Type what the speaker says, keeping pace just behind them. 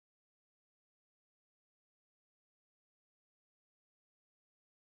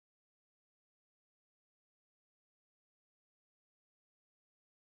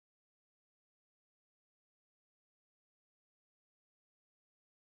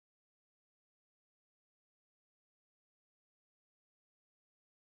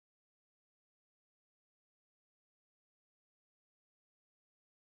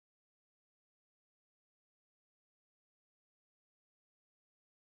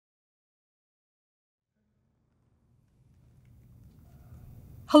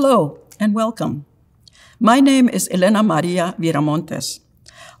Hello and welcome. My name is Elena Maria Viramontes.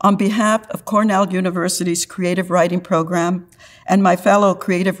 On behalf of Cornell University's Creative Writing Program and my fellow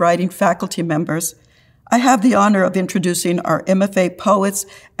creative writing faculty members, I have the honor of introducing our MFA Poets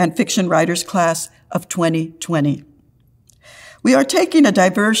and Fiction Writers class of 2020. We are taking a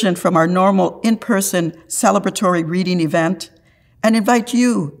diversion from our normal in-person celebratory reading event and invite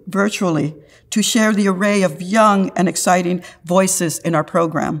you virtually to share the array of young and exciting voices in our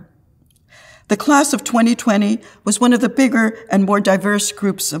program. The class of 2020 was one of the bigger and more diverse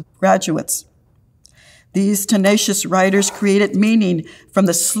groups of graduates. These tenacious writers created meaning from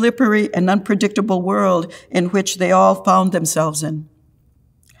the slippery and unpredictable world in which they all found themselves in.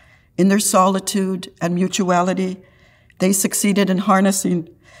 In their solitude and mutuality, they succeeded in harnessing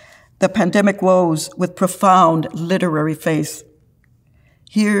the pandemic woes with profound literary faith.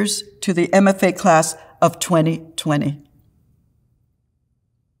 Here's to the MFA class of 2020.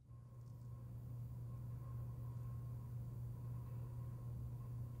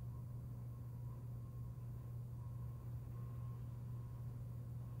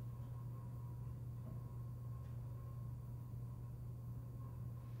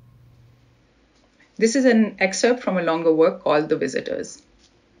 This is an excerpt from a longer work called The Visitors.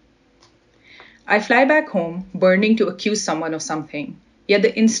 I fly back home, burning to accuse someone of something. Yet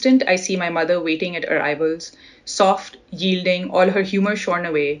the instant I see my mother waiting at arrivals, soft, yielding, all her humor shorn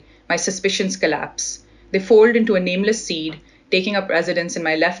away, my suspicions collapse. They fold into a nameless seed, taking up residence in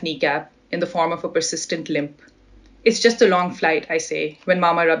my left kneecap in the form of a persistent limp. It's just a long flight, I say, when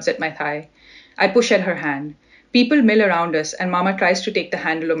Mama rubs at my thigh. I push at her hand. People mill around us, and Mama tries to take the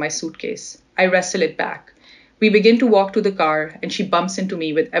handle of my suitcase. I wrestle it back. We begin to walk to the car, and she bumps into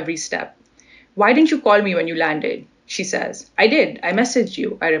me with every step. "Why didn't you call me when you landed?" she says. "I did. I messaged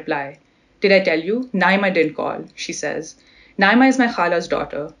you," I reply. "Did I tell you? Naima didn't call," she says. Naima is my khala's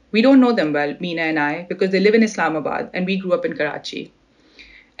daughter. We don't know them well, Meena and I, because they live in Islamabad, and we grew up in Karachi.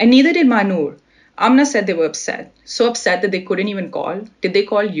 And neither did Manur. Amna said they were upset. So upset that they couldn't even call. Did they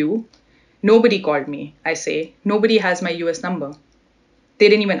call you? Nobody called me, I say. Nobody has my US number. They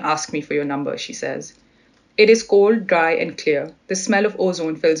didn't even ask me for your number, she says. It is cold, dry, and clear. The smell of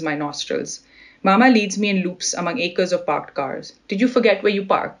ozone fills my nostrils. Mama leads me in loops among acres of parked cars. Did you forget where you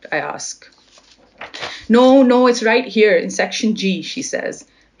parked? I ask. No, it's right here in section G, she says,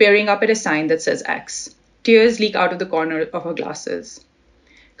 peering up at a sign that says X. Tears leak out of the corner of her glasses.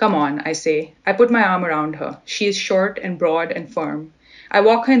 Come on, I say. I put my arm around her. She is short and broad and firm. I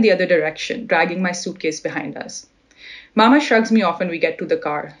walk her in the other direction, dragging my suitcase behind us. Mama shrugs me off when we get to the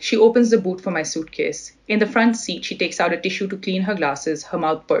car. She opens the boot for my suitcase. In the front seat, she takes out a tissue to clean her glasses, her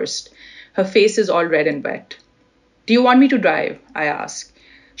mouth pursed. Her face is all red and wet. Do you want me to drive? I ask.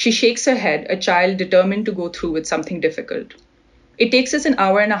 She shakes her head, a child determined to go through with something difficult. It takes us an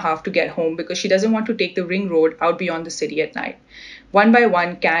hour and a half to get home because she doesn't want to take the ring road out beyond the city at night. One by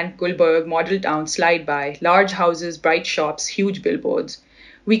one, Kant, Gulberg, model towns slide by, large houses, bright shops, huge billboards.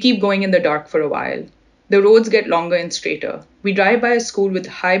 We keep going in the dark for a while. The roads get longer and straighter. We drive by a school with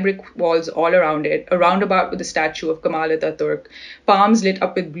high brick walls all around it, a roundabout with a statue of Kemal Ataturk, palms lit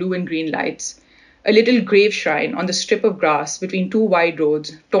up with blue and green lights, a little grave shrine on the strip of grass between two wide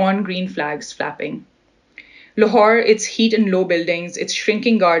roads, torn green flags flapping. Lahore, its heat and low buildings, its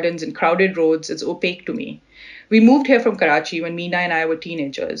shrinking gardens and crowded roads, is opaque to me. We moved here from Karachi when Meena and I were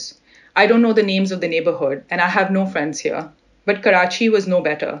teenagers. I don't know the names of the neighborhood, and I have no friends here. But Karachi was no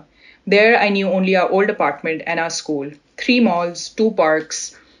better. There, I knew only our old apartment and our school. 3 malls, 2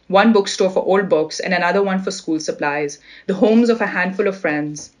 parks, 1 bookstore for old books, and another one for school supplies, the homes of a handful of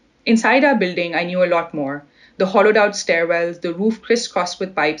friends. Inside our building, I knew a lot more. The hollowed-out stairwells, the roof crisscrossed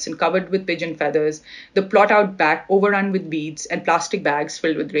with pipes and covered with pigeon feathers, the plot-out back overrun with beads and plastic bags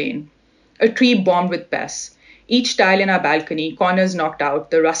filled with rain. A tree bombed with pests. Each tile in our balcony, corners knocked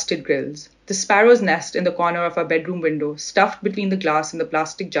out, the rusted grills. The sparrow's nest in the corner of our bedroom window, stuffed between the glass and the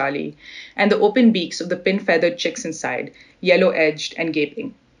plastic jali, and the open beaks of the pin-feathered chicks inside, yellow-edged and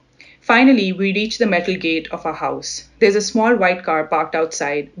gaping. Finally, we reach the metal gate of our house. There's a small white car parked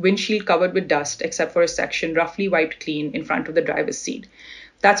outside, windshield covered with dust except for a section roughly wiped clean in front of the driver's seat.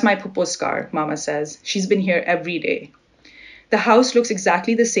 That's my pupu's car, Mama says. She's been here every day. The house looks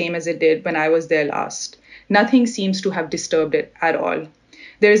exactly the same as it did when I was there last. Nothing seems to have disturbed it at all.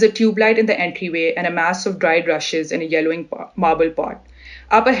 There is a tube light in the entryway and a mass of dried rushes in a yellowing marble pot.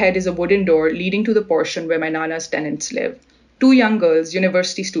 Up ahead is a wooden door leading to the portion where my Nana's tenants live. 2 young girls,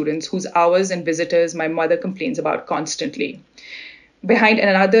 university students, whose hours and visitors my mother complains about constantly. Behind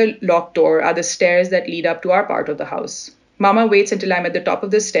another locked door are the stairs that lead up to our part of the house. Mama waits until I'm at the top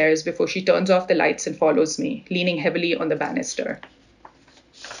of the stairs before she turns off the lights and follows me, leaning heavily on the banister.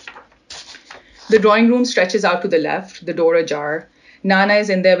 The drawing room stretches out to the left, the door ajar. Nana is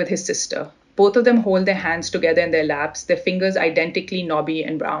in there with his sister. Both of them hold their hands together in their laps, their fingers identically knobby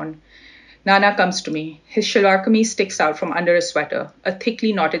and brown. Nana comes to me. His shalwar kameez sticks out from under a sweater. A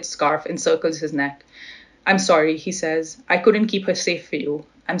thickly knotted scarf encircles his neck. I'm sorry, he says. I couldn't keep her safe for you.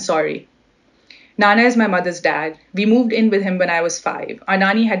 I'm sorry. Nana is my mother's dad. We moved in with him when I was 5. Our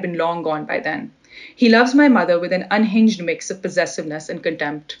Nani had been long gone by then. He loves my mother with an unhinged mix of possessiveness and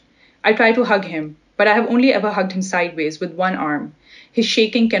contempt. I try to hug him, but I have only ever hugged him sideways with one arm. His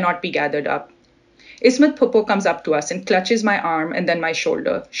shaking cannot be gathered up. Ismat Pupo comes up to us and clutches my arm and then my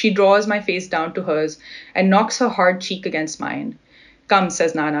shoulder. She draws my face down to hers and knocks her hard cheek against mine. Come,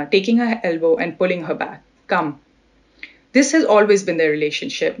 says Nana, taking her elbow and pulling her back. Come. This has always been their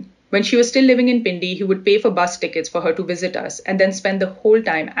relationship. When she was still living in Pindi, he would pay for bus tickets for her to visit us and then spend the whole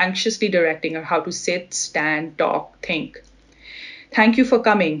time anxiously directing her how to sit, stand, talk, think. Thank you for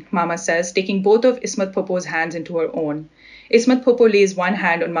coming, Mama says, taking both of Ismat Pupo's hands into her own. Ismat Pupo lays one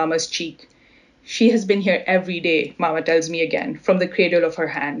hand on Mama's cheek. She has been here every day, Mama tells me again, from the cradle of her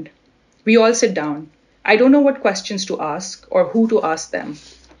hand. We all sit down. I don't know what questions to ask or who to ask them.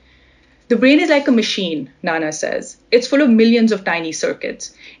 The brain is like a machine, Nana says. It's full of millions of tiny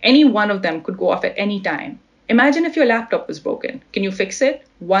circuits. Any one of them could go off at any time. Imagine if your laptop was broken. Can you fix it?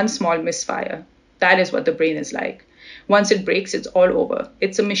 One small misfire. That is what the brain is like. Once it breaks, it's all over.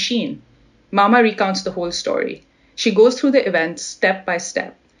 It's a machine. Mama recounts the whole story. She goes through the events step by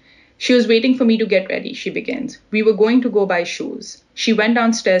step. She was waiting for me to get ready, she begins. We were going to go buy shoes. She went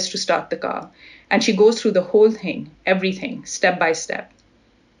downstairs to start the car, and she goes through the whole thing, everything, step by step.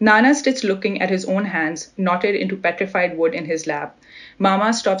 Nana sits looking at his own hands, knotted into petrified wood in his lap.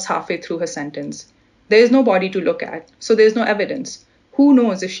 Mama stops halfway through her sentence. There is no body to look at, so there is no evidence. Who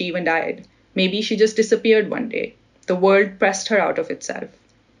knows if she even died? Maybe she just disappeared one day. The world pressed her out of itself.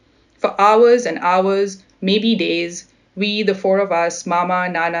 For hours and hours, maybe days, we, the 4 of us, Mama,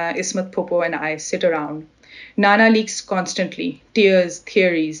 Nana, Ismat Pupo, and I, sit around. Nana leaks constantly, tears,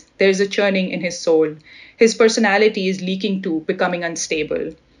 theories. There's a churning in his soul. His personality is leaking too, becoming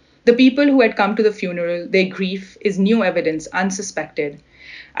unstable. The people who had come to the funeral, their grief is new evidence, unsuspected.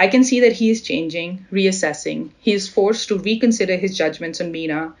 I can see that he is changing, reassessing. He is forced to reconsider his judgments on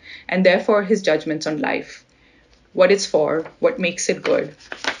Meena, and therefore his judgments on life. What it's for, what makes it good.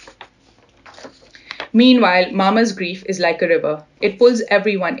 Meanwhile, Mama's grief is like a river. It pulls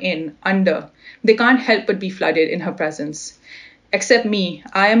everyone in, under. They can't help but be flooded in her presence. Except me,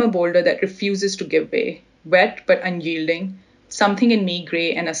 I am a boulder that refuses to give way. Wet but unyielding. Something in me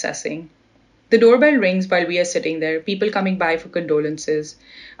grey and assessing. The doorbell rings while we are sitting there, people coming by for condolences.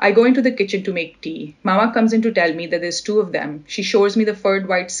 I go into the kitchen to make tea. Mama comes in to tell me that there's 2 of them. She shows me the furred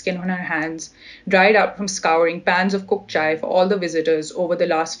white skin on her hands, dried out from scouring pans of cooked chai for all the visitors over the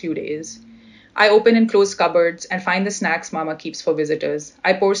last few days. I open and close cupboards and find the snacks Mama keeps for visitors.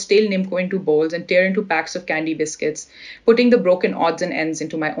 I pour stale Nimco into bowls and tear into packs of candy biscuits, putting the broken odds and ends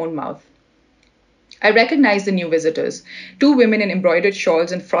into my own mouth. I recognize the new visitors, 2 women in embroidered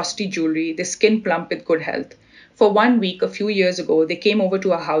shawls and frosty jewelry, their skin plump with good health. For 1 week, a few years ago, they came over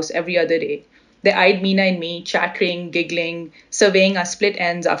to our house every other day. They eyed Meena and me, chattering, giggling, surveying our split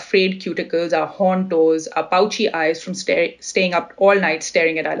ends, our frayed cuticles, our horned toes, our pouchy eyes from staying up all night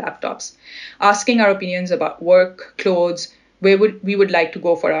staring at our laptops, asking our opinions about work, clothes, where we would like to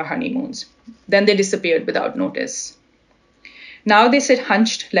go for our honeymoons. Then they disappeared without notice. Now they sit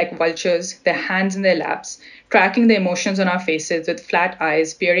hunched like vultures, their hands in their laps, tracking the emotions on our faces with flat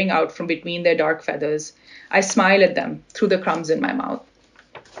eyes peering out from between their dark feathers. I smile at them through the crumbs in my mouth.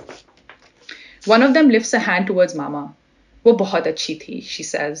 One of them lifts a hand towards Mama. "Wo bahut achhi thi," she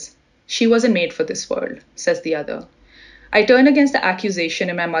says. "She wasn't made for this world," says the other. I turn against the accusation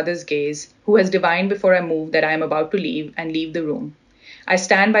in my mother's gaze, who has divined before I move that I am about to leave, and leave the room. I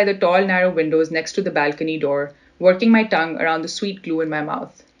stand by the tall, narrow windows next to the balcony door, working my tongue around the sweet glue in my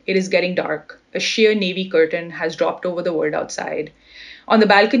mouth. It is getting dark. A sheer navy curtain has dropped over the world outside. On the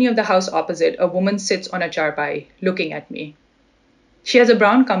balcony of the house opposite, a woman sits on a charpai, looking at me. She has a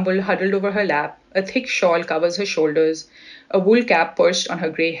brown kumbal huddled over her lap, a thick shawl covers her shoulders, a wool cap perched on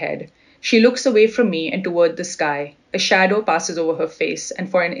her grey head. She looks away from me and toward the sky. A shadow passes over her face, and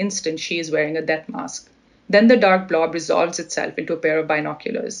for an instant she is wearing a death mask. Then the dark blob resolves itself into a pair of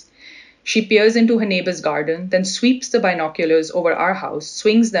binoculars. She peers into her neighbor's garden, then sweeps the binoculars over our house,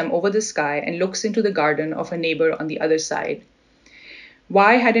 swings them over the sky, and looks into the garden of her neighbor on the other side.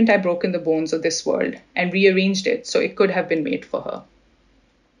 Why hadn't I broken the bones of this world and rearranged it so it could have been made for her?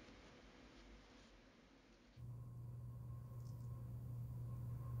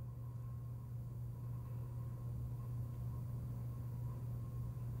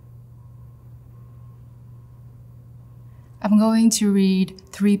 I'm going to read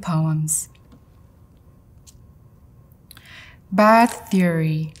 3 poems. Bad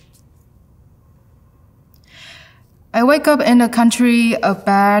Theory. I wake up in a country of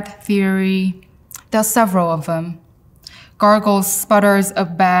bad theory. There's several of them. Gargles, sputters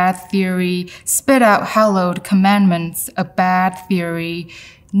of bad theory, spit out hallowed commandments of bad theory,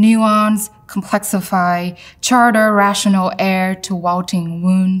 nuance, complexify, charter rational air to wilting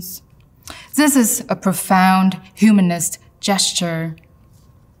wounds. This is a profound humanist gesture.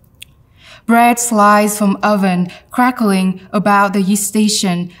 Bread slides from oven, crackling about the yeast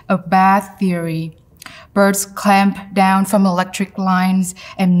station of bad theory. Birds clamp down from electric lines,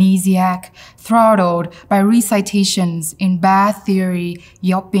 amnesiac, throttled by recitations in bad theory,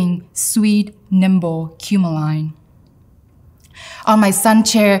 yelping, sweet, nimble, cumuline. On my sun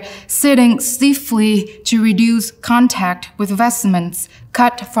chair, sitting stiffly to reduce contact with vestments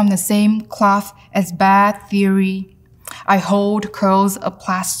cut from the same cloth as bad theory, I hold curls of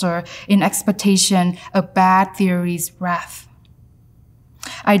plaster in expectation of bad theory's wrath.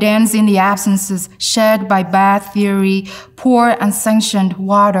 I dance in the absences shed by bad theory, pour unsanctioned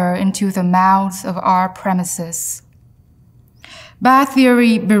water into the mouths of our premises. Bad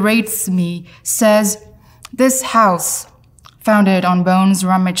theory berates me, says, this house, founded on bones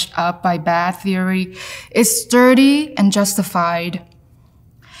rummaged up by bad theory, is sturdy and justified.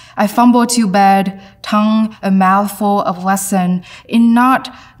 I fumble to bed, tongue a mouthful of lesson in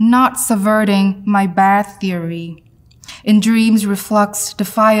not subverting my bad theory. In dreams reflux,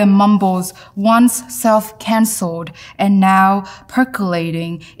 defiant mumbles, once self-cancelled and now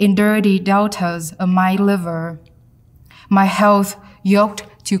percolating in dirty deltas of my liver. My health yoked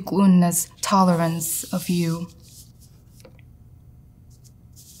to glutinous tolerance of you.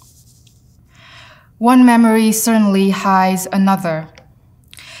 One memory certainly hides another.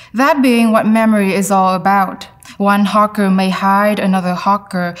 That being what memory is all about. One hawker may hide another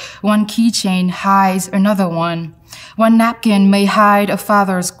hawker. One keychain hides another one. One napkin may hide a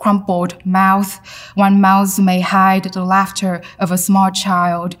father's crumpled mouth. One mouth may hide the laughter of a small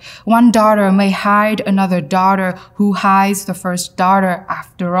child. One daughter may hide another daughter who hides the first daughter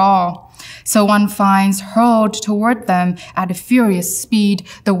after all. So one finds hurled toward them at a furious speed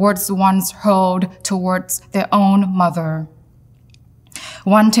the words once hurled towards their own mother.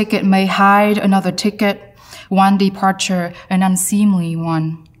 One ticket may hide another ticket, one departure an unseemly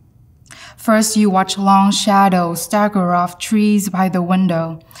one. First you watch long shadows stagger off trees by the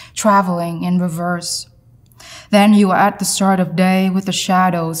window, traveling in reverse. Then you are at the start of day with the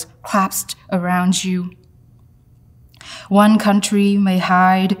shadows clasped around you. One country may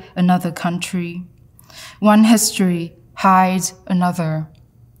hide another country. One history hides another.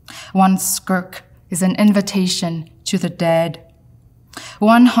 One skirk is an invitation to the dead.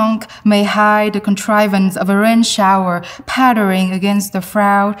 One hunk may hide the contrivance of a rain shower pattering against the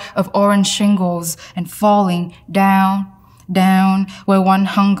shroud of orange shingles and falling down, down where one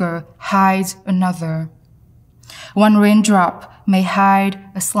hunger hides another. One raindrop may hide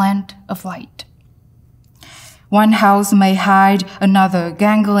a slant of light. One house may hide another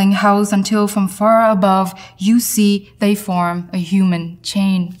gangling house until from far above you see they form a human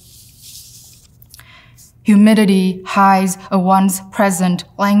chain. Humidity hides a once present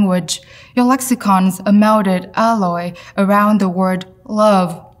language. Your lexicon's a melted alloy around the word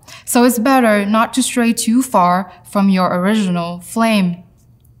love. So it's better not to stray too far from your original flame.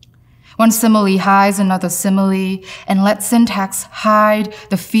 One simile hides another simile, and let syntax hide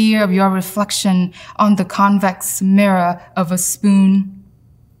the fear of your reflection on the convex mirror of a spoon.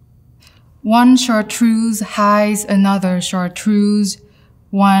 One chartreuse hides another chartreuse,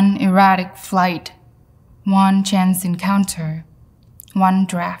 one erratic flight, one chance encounter, one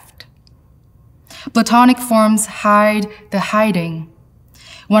draft. Platonic forms hide the hiding.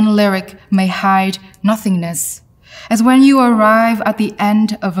 One lyric may hide nothingness, as when you arrive at the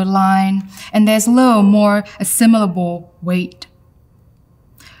end of a line and there's little more assimilable weight.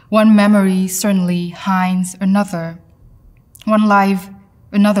 One memory certainly hides another. One life,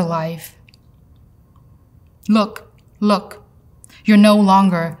 another life. Look, look, you're no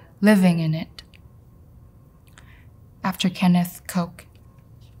longer living in it. After Kenneth Koch.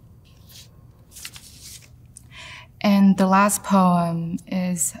 And the last poem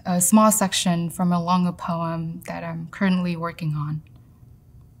is a small section from a longer poem that I'm currently working on.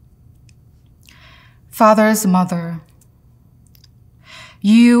 Father's Mother.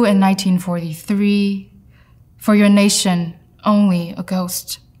 You in 1943, for your nation, only a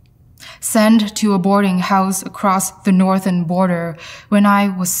ghost. Sent to a boarding house across the northern border when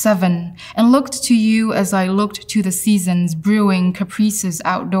I was 7 and looked to you as I looked to the seasons brewing caprices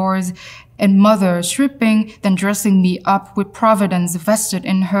outdoors and mother stripping, then dressing me up with providence vested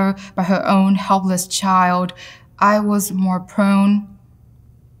in her by her own helpless child, I was more prone.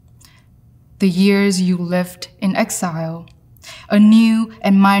 The years you lived in exile, a new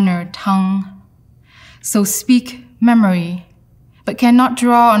and minor tongue. So speak memory, but cannot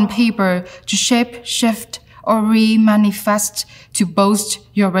draw on paper to shape, shift, or re-manifest to boast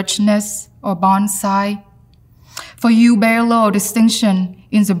your richness or bonsai. For you bear low distinction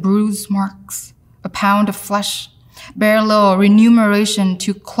in the bruise marks, a pound of flesh, bear low remuneration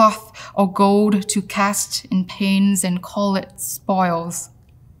to cloth or gold to cast in pains and call it spoils.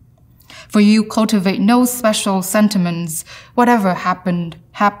 For you cultivate no special sentiments, whatever happened,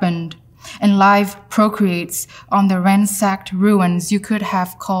 happened, and life procreates on the ransacked ruins you could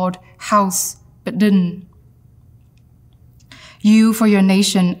have called house, but didn't. You for your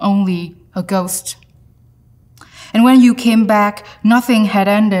nation only a ghost. And when you came back, nothing had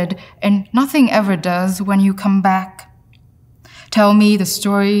ended, and nothing ever does when you come back. Tell me the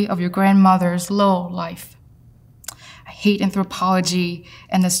story of your grandmother's low life. I hate anthropology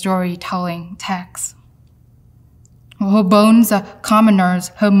and the storytelling text. Her bones are commoners,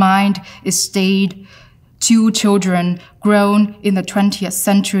 her mind is staid. 2 children grown in the 20th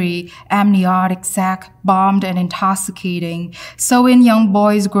century, amniotic sac bombed and intoxicating. So in young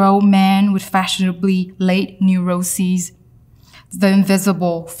boys grow men with fashionably late neuroses. The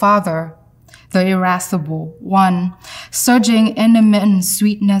invisible father, the irascible one, surging intermittent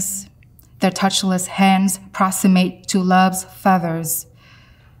sweetness. Their touchless hands proximate to love's feathers.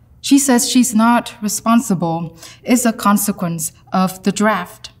 She says she's not responsible. It's a consequence of the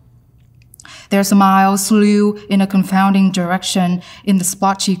draft. Their smiles slew in a confounding direction in the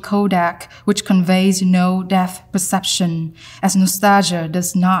splotchy Kodak, which conveys no depth perception, as nostalgia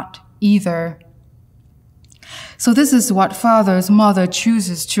does not either. So this is what father's mother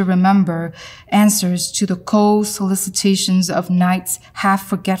chooses to remember, answers to the cold solicitations of night's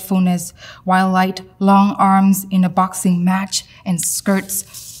half-forgetfulness, while light long arms in a boxing match and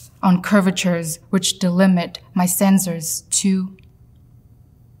skirts on curvatures which delimit my sensors too.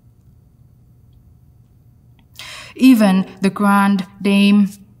 Even the grande dame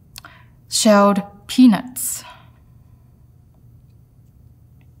shelled peanuts.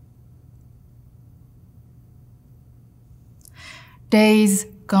 Days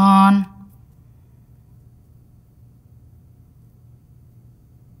gone.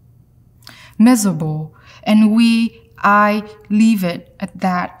 Miserable, and I leave it at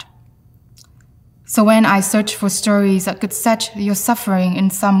that. So when I search for stories that could set your suffering in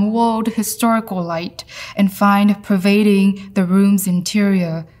some world historical light and find pervading the room's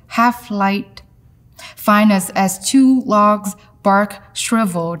interior, half light, find us as 2 logs, bark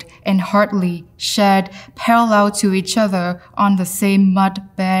shriveled and hardly shed, parallel to each other on the same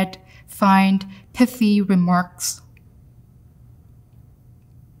mud bed, find pithy remarks.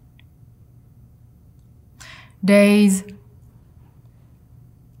 Days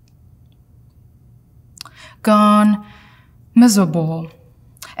gone, miserable,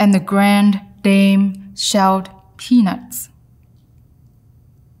 and the grande dame shelled peanuts.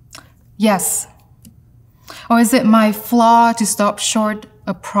 Yes. Or is it my flaw to stop short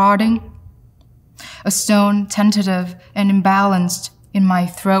of prodding? A stone tentative and imbalanced in my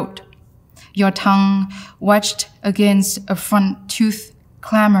throat, your tongue wedged against a front tooth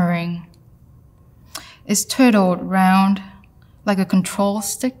clamoring. Is turtled round like a control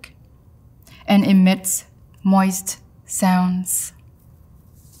stick and emits moist sounds.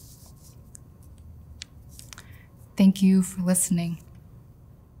 Thank you for listening.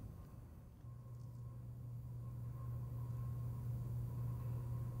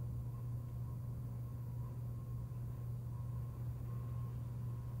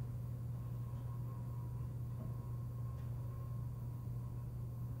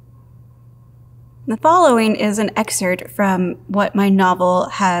 The following is an excerpt from what my novel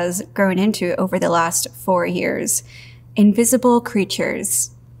has grown into over the last 4 years, Invisible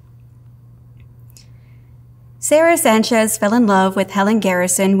Creatures. Sarah Sanchez fell in love with Helen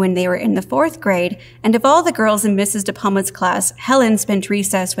Garrison when they were in the 4th grade, and of all the girls in Mrs. De Palma's class, Helen spent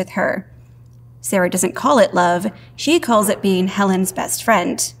recess with her. Sarah doesn't call it love, she calls it being Helen's best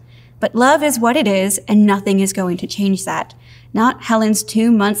friend. But love is what it is, and nothing is going to change that. Not Helen's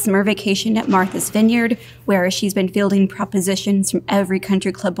 2-month summer vacation at Martha's Vineyard, where she's been fielding propositions from every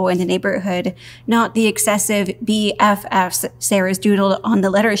country club boy in the neighborhood. Not the excessive BFFs Sarah's doodled on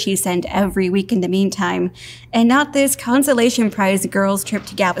the letter she sent every week in the meantime. And not this consolation prize girls' trip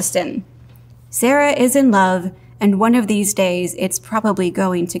to Galveston. Sarah is in love, and one of these days it's probably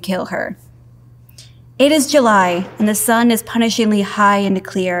going to kill her. It is July, and the sun is punishingly high and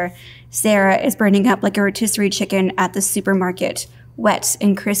clear. Sarah is burning up like a rotisserie chicken at the supermarket, wet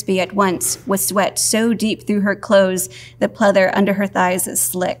and crispy at once, with sweat so deep through her clothes the pleather under her thighs is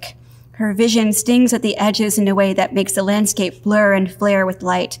slick. Her vision stings at the edges in a way that makes the landscape blur and flare with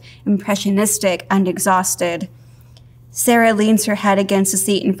light, impressionistic and exhausted. Sarah leans her head against the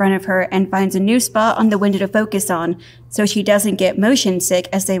seat in front of her and finds a new spot on the window to focus on, so she doesn't get motion sick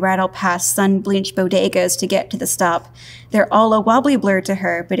as they rattle past sun-bleached bodegas to get to the stop. They're all a wobbly blur to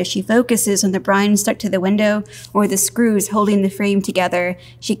her, but if she focuses on the brine stuck to the window or the screws holding the frame together,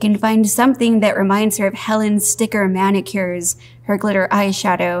 she can find something that reminds her of Helen's sticker manicures, her glitter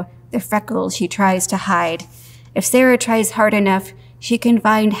eyeshadow, the freckles she tries to hide. If Sarah tries hard enough, she can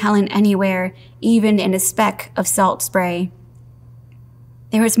find Helen anywhere, even in a speck of salt spray.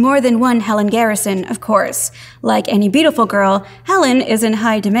 There is more than one Helen Garrison, of course. Like any beautiful girl, Helen is in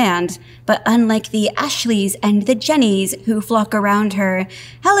high demand. But unlike the Ashleys and the Jennies who flock around her,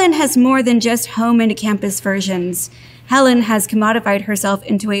 Helen has more than just home and campus versions. Helen has commodified herself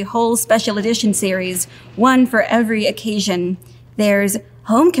into a whole special edition series, one for every occasion. There's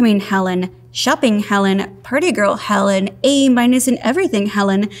Homecoming Helen, Shopping Helen, Party Girl Helen, A- in everything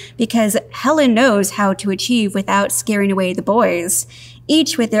Helen, because Helen knows how to achieve without scaring away the boys,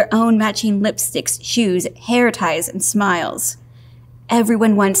 each with their own matching lipsticks, shoes, hair ties, and smiles.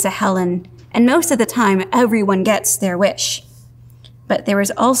 Everyone wants a Helen, and most of the time everyone gets their wish. But there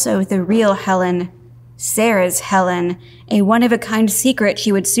is also the real Helen, Sarah's Helen, a one-of-a-kind secret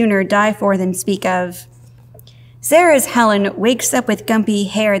she would sooner die for than speak of. Sarah's Helen wakes up with gumpy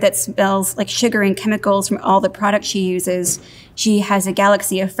hair that smells like sugar and chemicals from all the products she uses. She has a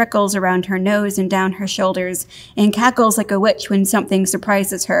galaxy of freckles around her nose and down her shoulders, and cackles like a witch when something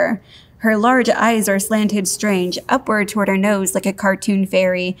surprises her. Her large eyes are slanted strange, upward toward her nose like a cartoon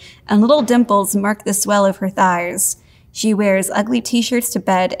fairy, and little dimples mark the swell of her thighs. She wears ugly t-shirts to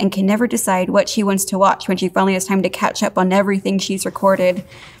bed and can never decide what she wants to watch when she finally has time to catch up on everything she's recorded.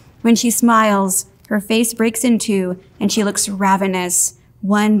 When she smiles, her face breaks in two, and she looks ravenous,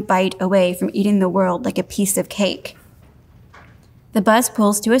 one bite away from eating the world like a piece of cake. The bus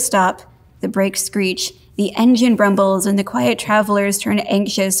pulls to a stop, the brakes screech, the engine rumbles, and the quiet travelers turn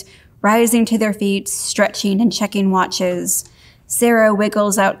anxious, rising to their feet, stretching and checking watches. Sarah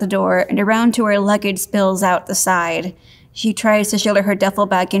wiggles out the door, and around to her luggage spills out the side. She tries to shoulder her duffel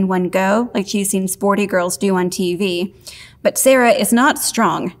bag in one go, like she's seen sporty girls do on TV. But Sarah is not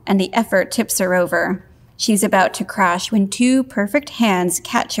strong, and the effort tips her over. She's about to crash when two perfect hands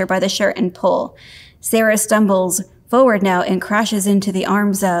catch her by the shirt and pull. Sarah stumbles forward now and crashes into the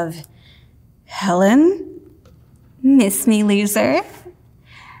arms of Helen? Miss me, loser?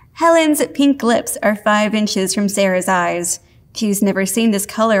 Helen's pink lips are 5 inches from Sarah's eyes. She's never seen this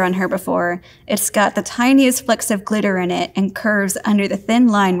color on her before. It's got the tiniest flecks of glitter in it and curves under the thin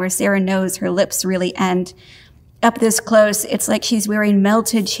line where Sarah knows her lips really end. Up this close, it's like she's wearing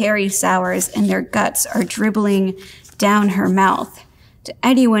melted cherry sours and their guts are dribbling down her mouth. To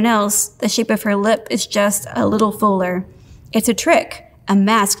anyone else, the shape of her lip is just a little fuller. It's a trick, a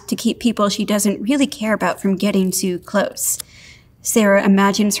mask to keep people she doesn't really care about from getting too close. Sarah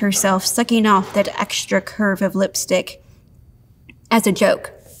imagines herself sucking off that extra curve of lipstick. As a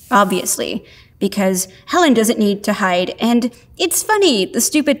joke, obviously, because Helen doesn't need to hide, and it's funny, the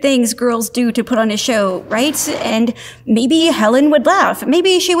stupid things girls do to put on a show, right? And maybe Helen would laugh,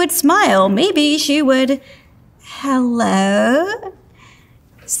 maybe she would smile, maybe she would... Hello?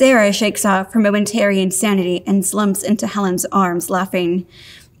 Sarah shakes off her momentary insanity and slumps into Helen's arms, laughing.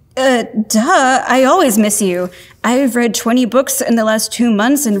 Duh, I always miss you. I've read 20 books in the last 2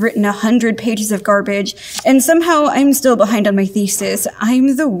 months and written 100 pages of garbage, and somehow I'm still behind on my thesis.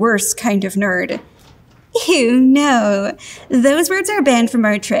 I'm the worst kind of nerd. Ew, no. Those words are banned from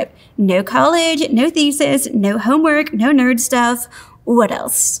our trip. No college, no thesis, no homework, no nerd stuff. What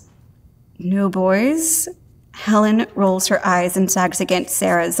else? No boys? Helen rolls her eyes and sags against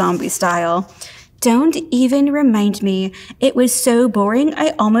Sarah zombie style. Don't even remind me. It was so boring,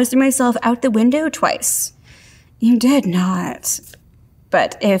 I almost threw myself out the window twice. You did not.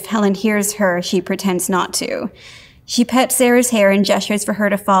 But if Helen hears her, she pretends not to. She pets Sarah's hair and gestures for her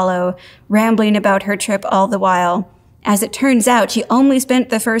to follow, rambling about her trip all the while. As it turns out, she only spent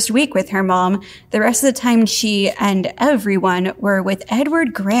the first week with her mom. The rest of the time she and everyone were with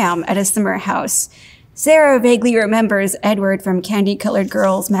Edward Graham at a summer house. Sarah vaguely remembers Edward from Candy-Colored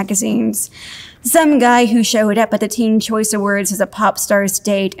Girls magazines. Some guy who showed up at the Teen Choice Awards as a pop star's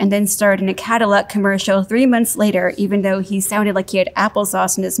date and then starred in a Cadillac commercial 3 months later, even though he sounded like he had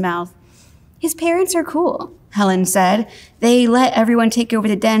applesauce in his mouth. His parents are cool. Helen said. They let everyone take over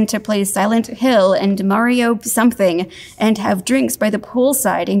the den to play Silent Hill and Mario something, and have drinks by the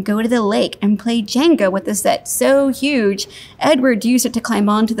poolside and go to the lake and play Jenga with a set so huge Edward used it to climb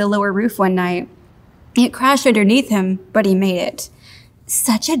onto the lower roof one night. It crashed underneath him, but he made it.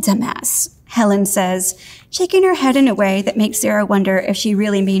 Such a dumbass, Helen says, shaking her head in a way that makes Sarah wonder if she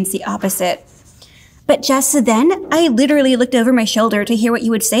really means the opposite. But just then, I literally looked over my shoulder to hear what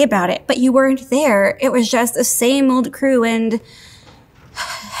you would say about it, but you weren't there. It was just the same old crew and...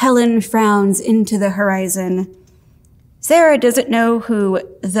 Helen frowns into the horizon. Sarah doesn't know who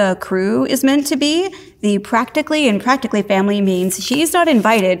the crew is meant to be. The practically and practically family means she's not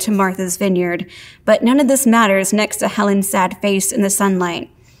invited to Martha's Vineyard, but none of this matters next to Helen's sad face in the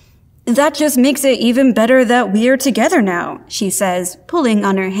sunlight. That just makes it even better that we're together now, she says, pulling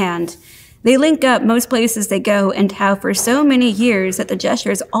on her hand. They link up most places they go and have for so many years that the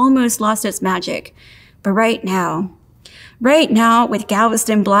gesture's almost lost its magic. But right now, with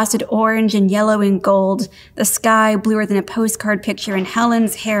Galveston blasted orange and yellow and gold, the sky bluer than a postcard picture, and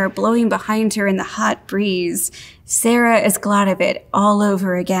Helen's hair blowing behind her in the hot breeze, Sarah is glad of it all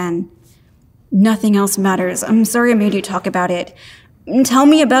over again. Nothing else matters. I'm sorry I made you talk about it. Tell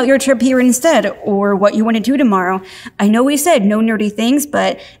me about your trip here instead, or what you want to do tomorrow. I know we said no nerdy things,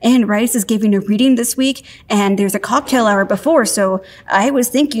 but Anne Rice is giving a reading this week, and there's a cocktail hour before, so I was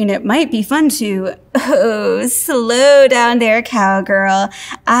thinking it might be fun to... Oh, slow down there, cowgirl.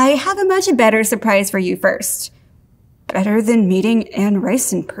 I have a much better surprise for you first. Better than meeting Anne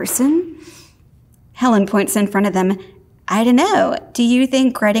Rice in person? Helen points in front of them. I don't know. Do you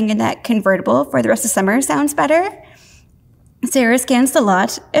think riding in that convertible for the rest of summer sounds better? Sarah scans the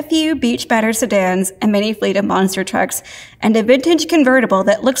lot, a few beach-battered sedans, a mini fleet of monster trucks, and a vintage convertible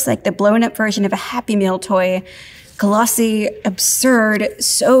that looks like the blown-up version of a Happy Meal toy. Glossy, absurd,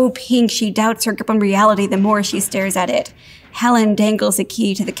 so pink she doubts her grip on reality the more she stares at it. Helen dangles a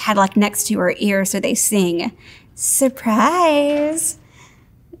key to the Cadillac next to her ear so they sing. Surprise!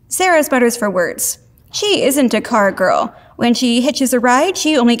 Sarah sputters for words. She isn't a car girl. When she hitches a ride,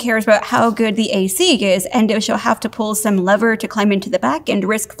 she only cares about how good the AC is and if she'll have to pull some lever to climb into the back and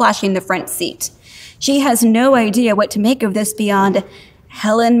risk flashing the front seat. She has no idea what to make of this beyond,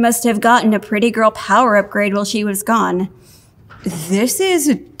 Helen must have gotten a pretty girl power upgrade while she was gone. This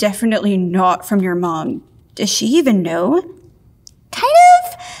is definitely not from your mom. Does she even know? Kind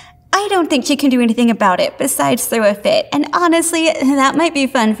of. I don't think she can do anything about it besides throw a fit, and honestly, that might be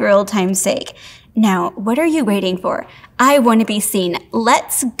fun for old time's sake. Now, what are you waiting for? I want to be seen.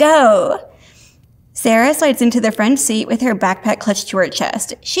 Let's go! Sarah slides into the front seat with her backpack clutched to her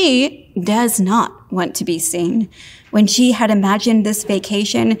chest. She does not want to be seen. When she had imagined this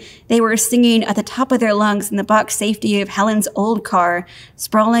vacation, they were singing at the top of their lungs in the box safety of Helen's old car,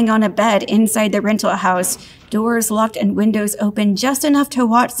 sprawling on a bed inside the rental house, doors locked and windows open just enough to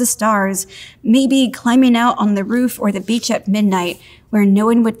watch the stars, maybe climbing out on the roof or the beach at midnight, where no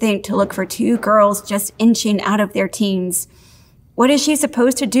one would think to look for two girls just inching out of their teens. What is she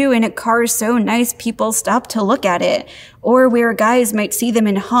supposed to do in a car so nice people stop to look at it? Or where guys might see them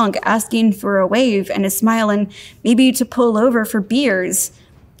and honk, asking for a wave and a smile and maybe to pull over for beers?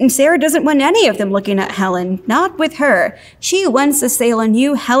 And Sarah doesn't want any of them looking at Helen, not with her. She wants the sale on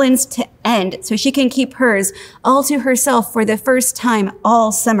new Helen's to end so she can keep hers all to herself for the first time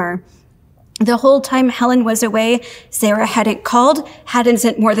all summer. The whole time Helen was away, Sarah hadn't called, hadn't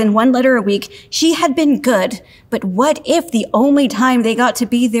sent more than one letter a week. She had been good. But what if the only time they got to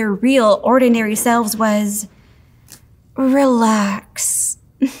be their real, ordinary selves was... Relax,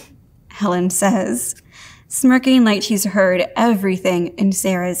 Helen says, smirking like she's heard everything in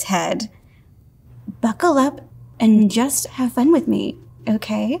Sarah's head. Buckle up and just have fun with me,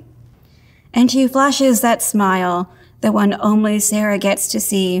 okay? And she flashes that smile, the one only Sarah gets to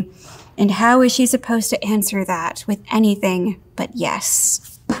see. And how is she supposed to answer that with anything but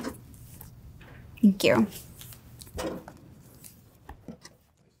yes? Thank you.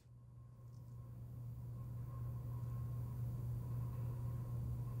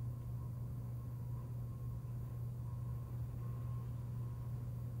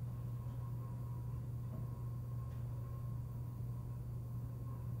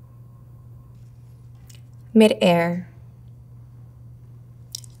 Mid-air.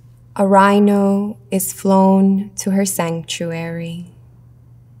 A rhino is flown to her sanctuary.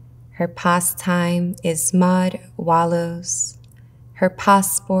 Her pastime is mud wallows, her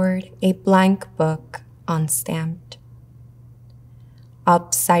passport a blank book unstamped.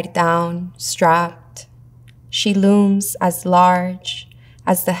 Upside down, strapped, she looms as large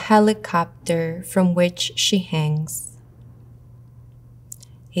as the helicopter from which she hangs.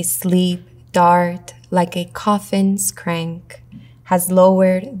 A sleep dart like a coffin's crank, has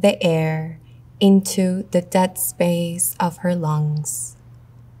lowered the air into the dead space of her lungs.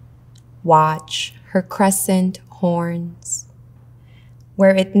 Watch her crescent horns.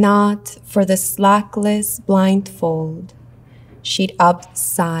 Were it not for the slackless blindfold, she'd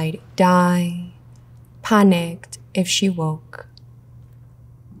upside die, panicked if she woke.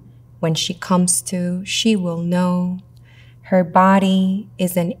 When she comes to, she will know her body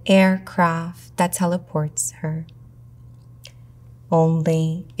is an aircraft that teleports her.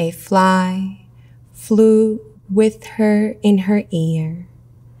 Only a fly flew with her in her ear.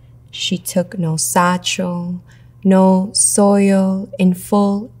 She took no satchel, no soil in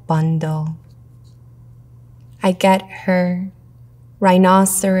full bundle. I get her,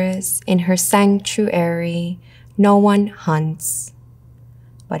 rhinoceros in her sanctuary, no one hunts,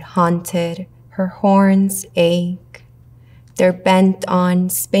 but haunted her horns ache. They're bent on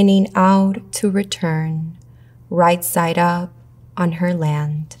spinning out to return, right side up on her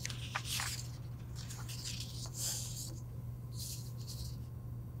land.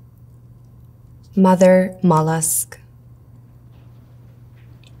 Mother Mollusk.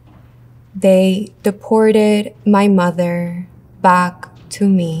 They deported my mother back to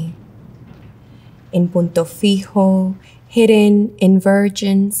me. In Punto Fijo, hidden in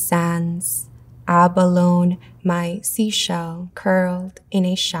virgin sands, abalone, my seashell curled in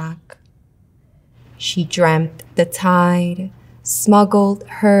a shack. She dreamt the tide smuggled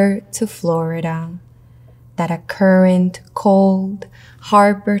her to Florida, that a current cold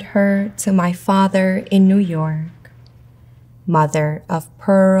harbored her to my father in New York. Mother of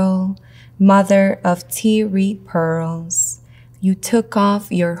pearl, mother of teary pearls, you took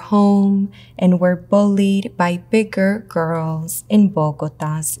off your home and were bullied by bigger girls in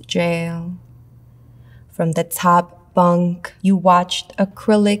Bogota's jail. From the top bunk, you watched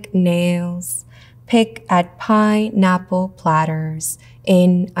acrylic nails pick at pineapple platters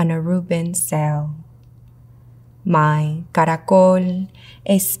in an Aruban cell. My caracol,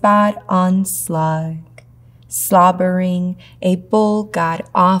 a spot-on slug, slobbering, a bull god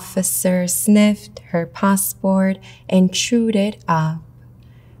officer sniffed her passport and chewed it up.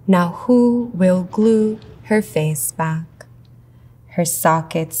 Now who will glue her face back? Her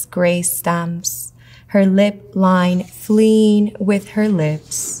sockets gray stamps, her lip line fleeing with her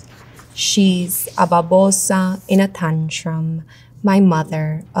lips. She's a babosa in a tantrum, my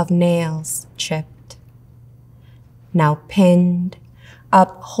mother of nails chipped. Now pinned,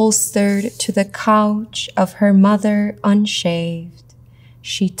 upholstered to the couch of her mother unshaved,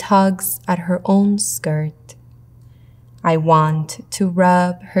 she tugs at her own skirt. I want to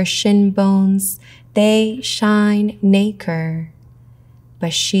rub her shin bones, they shine nacre.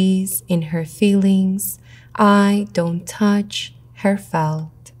 But she's in her feelings, I don't touch her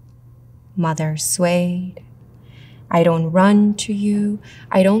felt. Mother swayed. I don't run to you,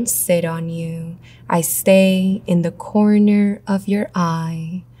 I don't sit on you, I stay in the corner of your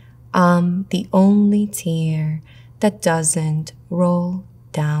eye. I'm the only tear that doesn't roll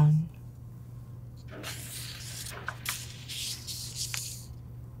down.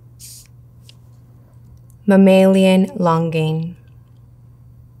 Mammalian longing.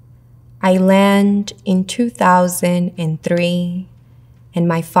 I land in 2003, and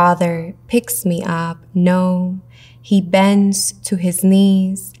my father picks me up. No, he bends to his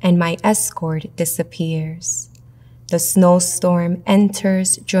knees, and my escort disappears. The snowstorm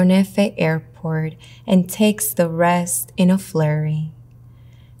enters Jonefe Airport and takes the rest in a flurry.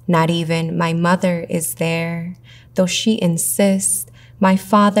 Not even my mother is there, though she insists, my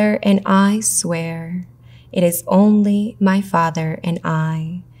father and I swear. It is only my father and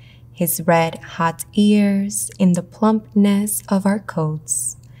I, his red hot ears in the plumpness of our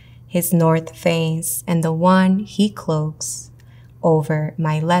coats, his north face and the one he cloaks. Over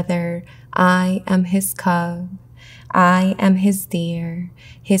my leather, I am his cub, I am his deer,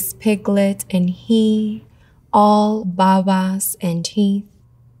 his piglet and he, all babas and teeth.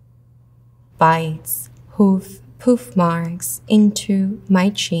 Bites, hoof, poof marks into my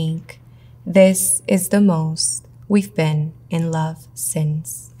cheek. This is the most we've been in love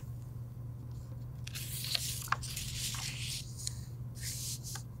since.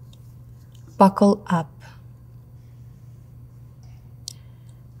 Buckle up.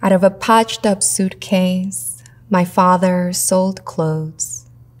 Out of a patched up suitcase, my father sold clothes.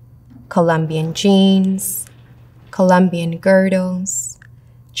 Colombian jeans, Colombian girdles,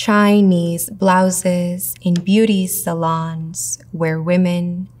 Chinese blouses in beauty salons where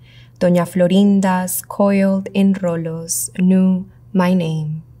women, Doña Florindas coiled in rolos, knew my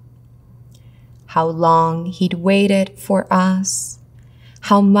name. How long he'd waited for us,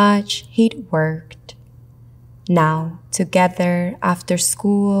 how much he'd worked, Now, together, after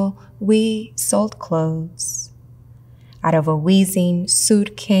school, we sold clothes. Out of a wheezing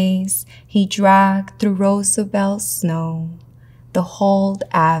suitcase, he dragged through Roosevelt snow, the Holt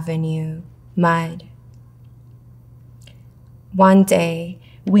Avenue mud. One day,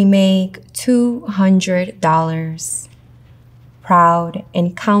 we make $200. Proud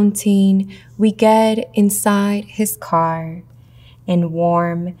and counting, we get inside his car, and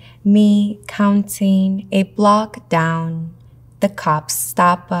warm, me counting a block down. The cops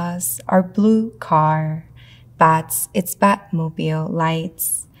stop us, our blue car bats its Batmobile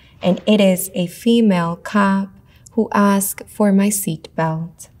lights, and it is a female cop who asks for my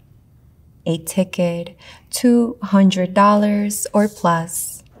seatbelt. A ticket, $200 or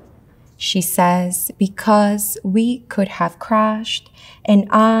plus. She says because we could have crashed and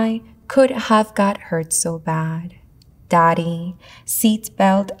I could have got hurt so bad. Daddy,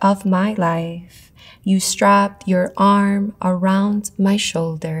 seatbelt of my life, you strapped your arm around my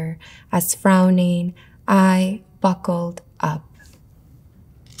shoulder as frowning, I buckled up.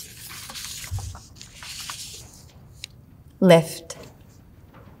 Lift.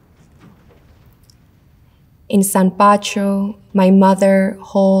 In San Pacho, my mother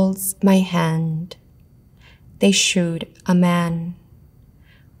holds my hand. They shoot a man.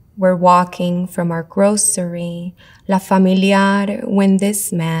 We're walking from our grocery, La Familiar, when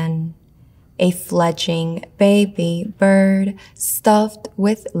this man, a fledgling baby bird stuffed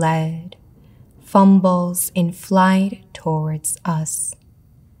with lead, fumbles in flight towards us.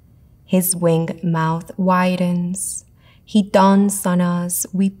 His winged mouth widens. He dawns on us,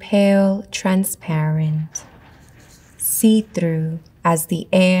 we pale, transparent. See-through as the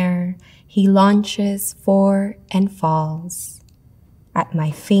air, he launches for and falls. At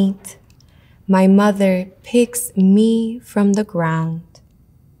my feet, my mother picks me from the ground.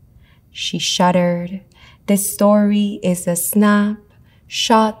 She shuddered. This story is a snap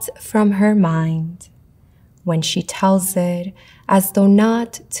shot from her mind. When she tells it, as though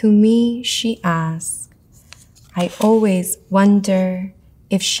not to me, she asks, I always wonder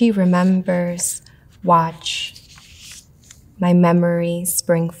if she remembers. Watch. My memories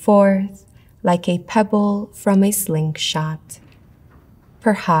spring forth like a pebble from a slingshot.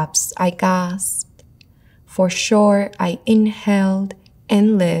 Perhaps I gasped. For sure I inhaled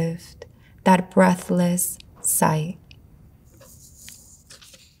and lived that breathless sight.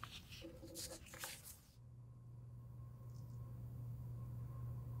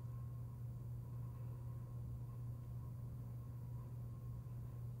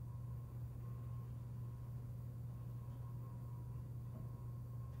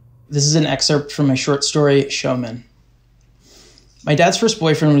 This is an excerpt from my short story, Showman. My dad's first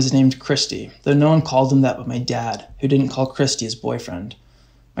boyfriend was named Christy, though no one called him that but my dad, who didn't call Christy his boyfriend.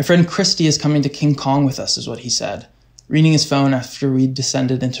 My friend Christy is coming to King Kong with us, is what he said, reading his phone after we'd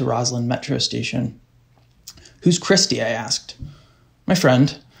descended into Roslyn Metro Station. Who's Christy? I asked. My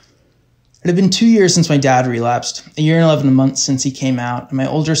friend. It had been 2 years since my dad relapsed, a year and 11 months since he came out, and my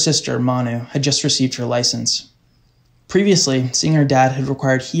older sister, Manu, had just received her license. Previously, seeing her dad had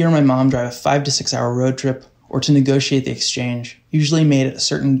required he or my mom drive a 5 to 6 hour road trip or to negotiate the exchange, usually made at a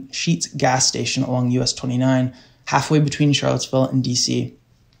certain Sheetz gas station along US 29, halfway between Charlottesville and DC.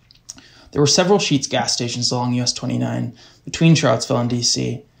 There were several Sheetz gas stations along US 29 between Charlottesville and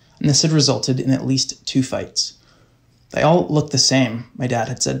DC, and this had resulted in at least 2 fights. They all looked the same, my dad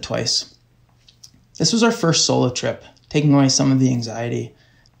had said twice. This was our first solo trip, taking away some of the anxiety.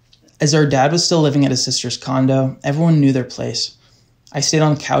 As our dad was still living at his sister's condo, everyone knew their place. I stayed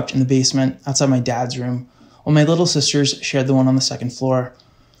on a couch in the basement outside my dad's room, while my little sisters shared the one on the second floor.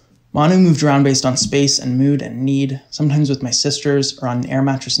 Manu moved around based on space and mood and need, sometimes with my sisters or on an air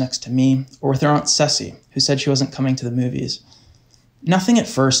mattress next to me, or with her Aunt Ceci, who said she wasn't coming to the movies. Nothing at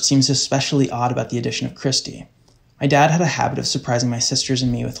first seems especially odd about the addition of Christy. My dad had a habit of surprising my sisters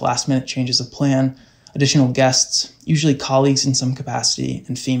and me with last-minute changes of plan, additional guests, usually colleagues in some capacity,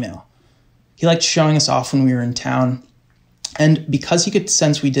 and female. He liked showing us off when we were in town, and because he could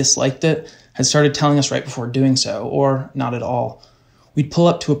sense we disliked it, had started telling us right before doing so, or not at all. We'd pull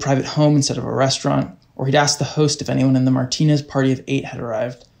up to a private home instead of a restaurant, or he'd ask the host if anyone in the Martinez party of 8 had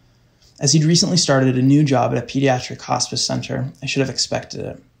arrived. As he'd recently started a new job at a pediatric hospice center, I should have expected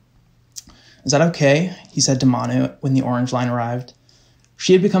it. Is that okay? He said to Manu when the orange line arrived.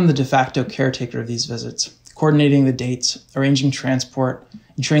 She had become the de facto caretaker of these visits, coordinating the dates, arranging transport,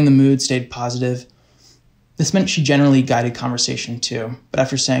 ensuring the mood stayed positive. This meant she generally guided conversation too, but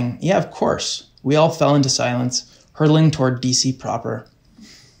after saying, yeah, of course, we all fell into silence, hurtling toward DC proper.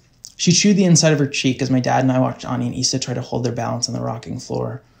 She chewed the inside of her cheek as my dad and I watched Ani and Issa try to hold their balance on the rocking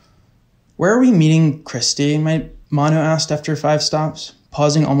floor. Where are we meeting Christy? My Manu asked after 5 stops,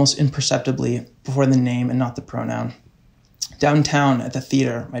 pausing almost imperceptibly before the name and not the pronoun. Downtown at the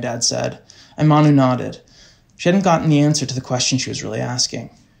theater, my dad said, and Manu nodded. She hadn't gotten the answer to the question she was really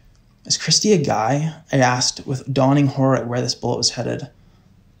asking. Is Christy a guy? I asked, with dawning horror at where this bullet was headed.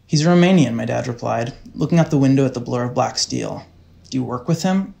 He's a Romanian, my dad replied, looking out the window at the blur of black steel. Do you work with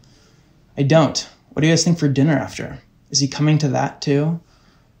him? I don't. What do you guys think for dinner after? Is he coming to that too?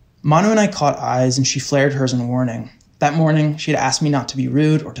 Manu and I caught eyes, and she flared hers in warning. That morning, she had asked me not to be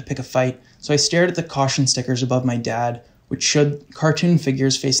rude or to pick a fight, so I stared at the caution stickers above my dad, which showed cartoon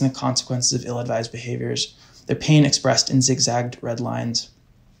figures facing the consequences of ill-advised behaviors, their pain expressed in zigzagged red lines.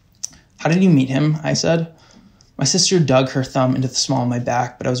 How did you meet him? I said. My sister dug her thumb into the small of my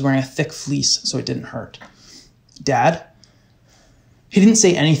back, but I was wearing a thick fleece, so it didn't hurt. Dad? He didn't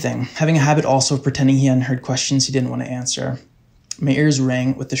say anything, having a habit also of pretending he hadn't heard questions he didn't want to answer. My ears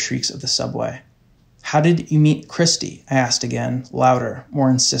rang with the shrieks of the subway. How did you meet Christy? I asked again, louder, more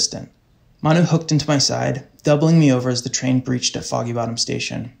insistent. Manu hooked into my side, doubling me over as the train breached at Foggy Bottom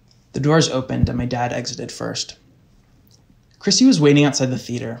Station. The doors opened and my dad exited first. Christy was waiting outside the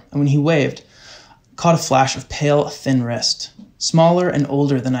theater, and when he waved, I caught a flash of pale, thin wrist. Smaller and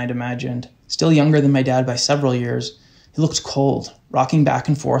older than I'd imagined, still younger than my dad by several years, he looked cold, rocking back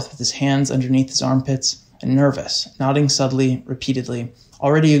and forth with his hands underneath his armpits, and nervous, nodding subtly, repeatedly,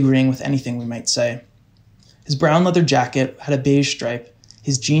 already agreeing with anything we might say. His brown leather jacket had a beige stripe,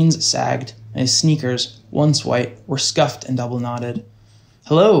 his jeans sagged, and his sneakers, once white, were scuffed and double-knotted.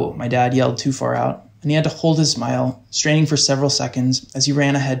 Hello, my dad yelled too far out, and he had to hold his smile, straining for several seconds as he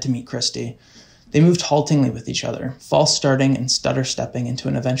ran ahead to meet Christy. They moved haltingly with each other, false starting and stutter-stepping into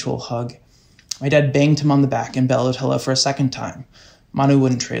an eventual hug. My dad banged him on the back and bellowed hello for a second time. Manu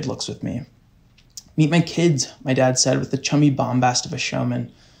wouldn't trade looks with me. Meet my kids, my dad said with the chummy bombast of a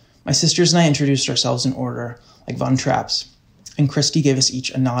showman. My sisters and I introduced ourselves in order, like Von Trapps, and Christy gave us each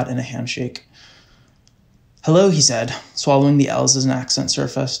a nod and a handshake. Hello, he said, swallowing the L's as an accent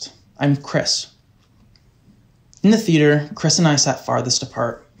surfaced. I'm Chris. In the theater, Chris and I sat farthest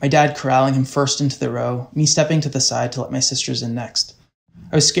apart, my dad corralling him first into the row, me stepping to the side to let my sisters in next.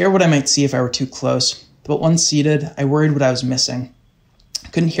 I was scared what I might see if I were too close, but once seated, I worried what I was missing. I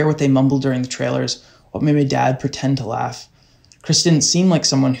couldn't hear what they mumbled during the trailers, what made my dad pretend to laugh. Chris didn't seem like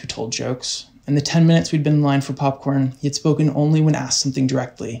someone who told jokes. In the 10 minutes we'd been in line for popcorn, he had spoken only when asked something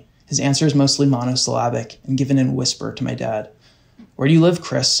directly. His answers mostly monosyllabic and given in whisper to my dad. Where do you live,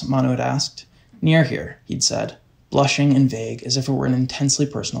 Chris? Manu had asked. Near here, he'd said, blushing and vague, as if it were an intensely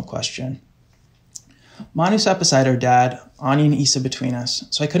personal question. Manu sat beside our dad, Ani and Issa between us,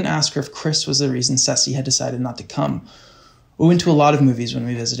 so I couldn't ask her if Chris was the reason Ceci had decided not to come. We went to a lot of movies when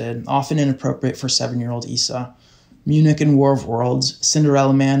we visited, often inappropriate for 7-year-old Issa. Munich and War of Worlds,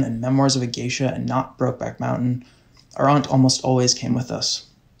 Cinderella Man and Memoirs of a Geisha and not Brokeback Mountain. Our aunt almost always came with us.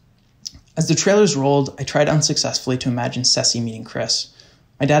 As the trailers rolled, I tried unsuccessfully to imagine Ceci meeting Chris.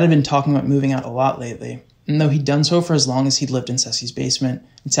 My dad had been talking about moving out a lot lately, and though he'd done so for as long as he'd lived in Ceci's basement,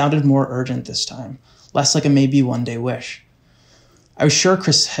 it sounded more urgent this time, less like a maybe one-day wish. I was sure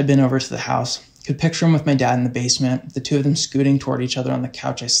Chris had been over to the house, could picture him with my dad in the basement, the two of them scooting toward each other on the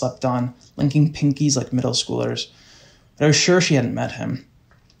couch I slept on, linking pinkies like middle schoolers. But I was sure she hadn't met him,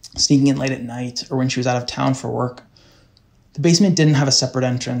 sneaking in late at night or when she was out of town for work. The basement didn't have a separate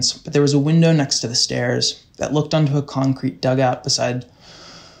entrance, but there was a window next to the stairs that looked onto a concrete dugout beside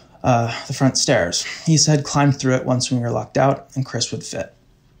the front stairs. He said climbed through it once when we were locked out, and Chris would fit.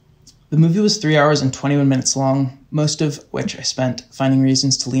 The movie was 3 hours and 21 minutes long, most of which I spent finding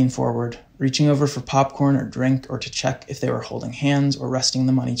reasons to lean forward, reaching over for popcorn or drink or to check if they were holding hands or resting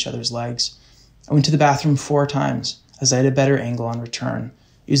them on each other's legs. I went to the bathroom 4 times, as I had a better angle on return,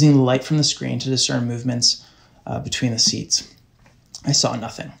 using the light from the screen to discern movements between the seats. I saw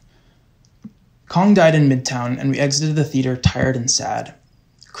nothing. Kong died in Midtown, and we exited the theater tired and sad.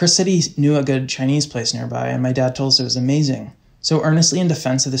 Chris said he knew a good Chinese place nearby, and my dad told us it was amazing. So earnestly in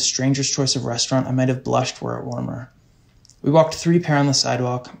defense of this stranger's choice of restaurant, I might have blushed were it warmer. We walked 3 pair on the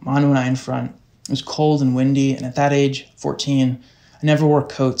sidewalk, Manu and I in front. It was cold and windy, and at that age, 14, I never wore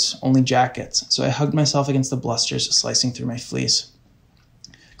coats, only jackets, so I hugged myself against the blusters slicing through my fleece.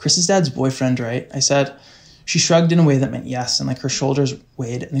 Chris's dad's boyfriend, right? I said. She shrugged in a way that meant yes, and like her shoulders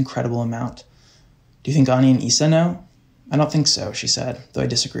weighed an incredible amount. Do you think Ani and Issa know? I don't think so, she said, though I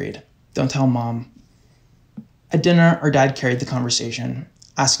disagreed. Don't tell Mom. At dinner, our dad carried the conversation,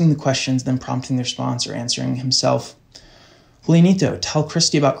 asking the questions, then prompting the response or answering himself. Julianito, tell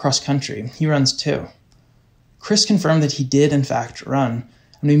Christy about cross-country. He runs too. Chris confirmed that he did, in fact, run,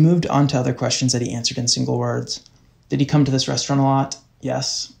 and we moved on to other questions that he answered in single words. Did he come to this restaurant a lot?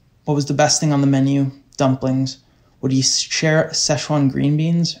 Yes. What was the best thing on the menu? Dumplings. Would he share Szechuan green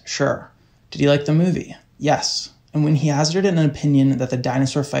beans? Sure. Did he like the movie? Yes. And when he hazarded an opinion that the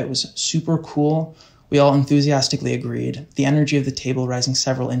dinosaur fight was super cool, we all enthusiastically agreed, the energy of the table rising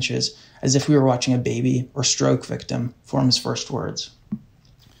several inches, as if we were watching a baby or stroke victim form his first words.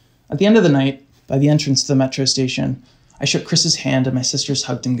 At the end of the night, by the entrance to the metro station, I shook Chris's hand and my sisters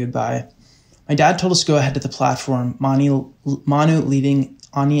hugged him goodbye. My dad told us to go ahead to the platform, Manu leading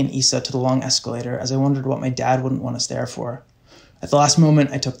Ani and Issa to the long escalator, as I wondered what my dad wouldn't want us there for. At the last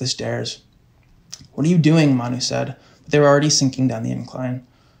moment, I took the stairs. "What are you doing?" Manu said, but they were already sinking down the incline.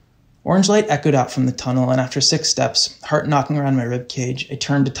 Orange light echoed out from the tunnel, and after 6 steps, heart knocking around my rib cage, I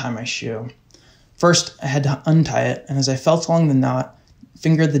turned to tie my shoe. First, I had to untie it, and as I felt along the knot,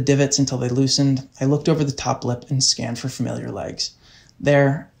 fingered the divots until they loosened, I looked over the top lip and scanned for familiar legs.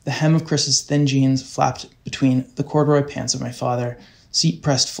 There, the hem of Chris's thin jeans flapped between the corduroy pants of my father, seat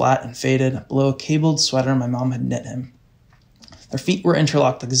pressed flat and faded, below a cabled sweater my mom had knit him. Their feet were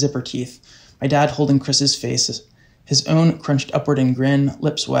interlocked like zipper teeth, my dad holding Chris's face, his own crunched upward in grin,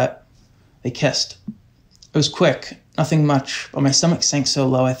 lips wet. They kissed. It was quick, nothing much, but my stomach sank so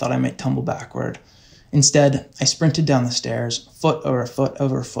low I thought I might tumble backward. Instead, I sprinted down the stairs, foot over foot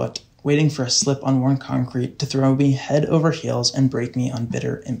over foot, waiting for a slip on worn concrete to throw me head over heels and break me on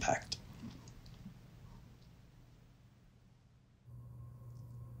bitter impact.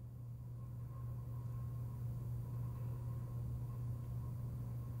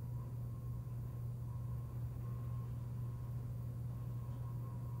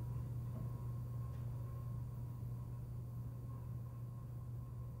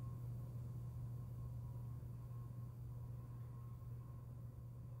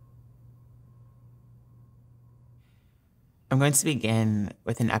 I'm going to begin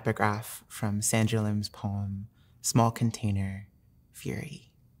with an epigraph from Sandra Lim's poem, Small Container,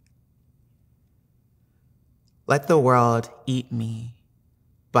 Fury. Let the world eat me,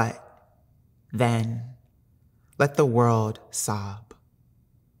 but then let the world sob,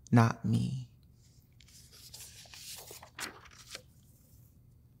 not me.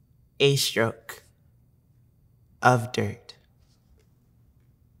 A stroke of dirt.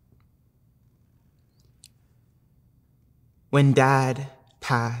 When Dad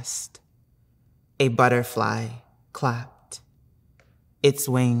passed, a butterfly clapped its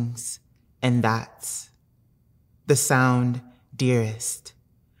wings, and that's the sound dearest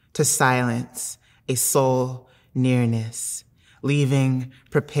to silence a soul nearness, leaving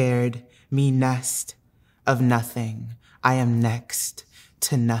prepared me nest of nothing. I am next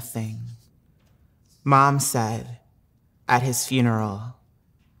to nothing. Mom said at his funeral,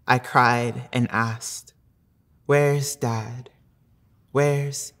 I cried and asked, "Where's Dad?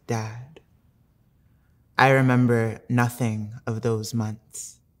 Where's Dad?" I remember nothing of those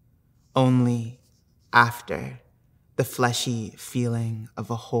months, only after the fleshy feeling of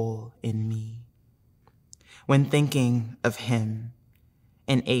a hole in me. When thinking of him,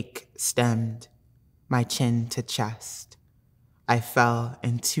 an ache stemmed my chin to chest. I fell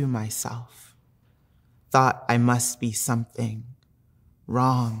into myself, thought I must be something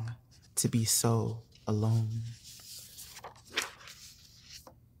wrong to be so alone.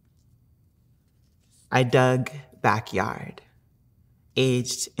 I dug backyard,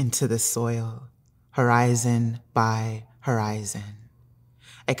 aged into the soil, horizon by horizon.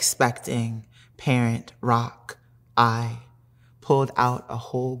 Expecting parent rock, I pulled out a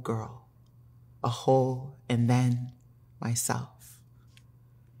whole girl, a whole and then myself.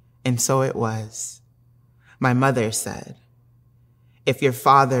 And so it was. My mother said, if your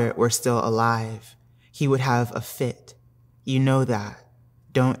father were still alive, he would have a fit. You know that,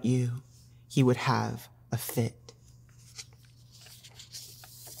 don't you? He would have a fit.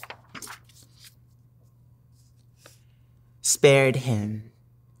 Spared him.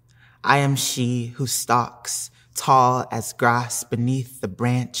 I am she who stalks, tall as grass beneath the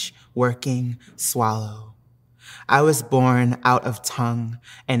branch, working swallow. I was born out of tongue,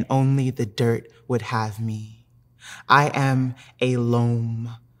 and only the dirt would have me. I am a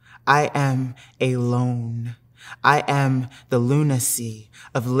loam. I am a lone. I am the lunacy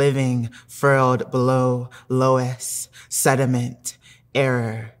of living furled below lowest sediment,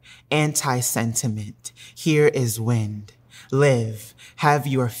 error, anti-sentiment. Here is wind. Live, have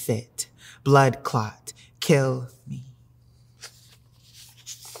your fit, blood clot, kill me.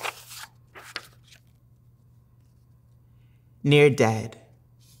 Near dead,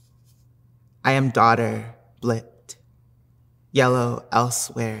 I am daughter blipped, yellow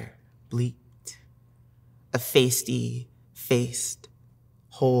elsewhere bleaked, a faced,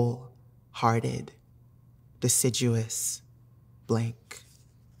 whole-hearted, deciduous blank.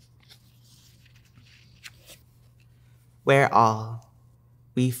 We're all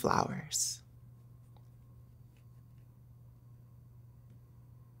we flowers.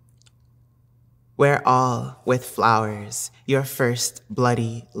 We're all with flowers, your first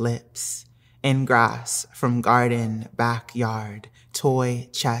bloody lips, in grass from garden, backyard, toy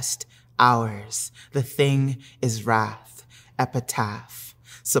chest, ours. The thing is wrath, epitaph,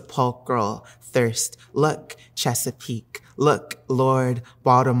 sepulchral thirst. Look, Chesapeake, look, Lord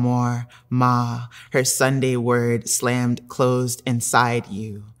Baltimore, Ma, her Sunday word slammed closed inside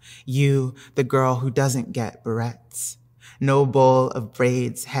you. You, the girl who doesn't get barrettes. No bowl of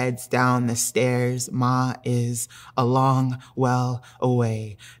braids heads down the stairs. Ma is a long well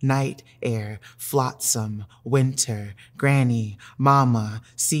away. Night air, flotsam, winter, granny, mama,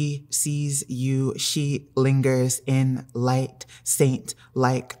 sees you. She lingers in light,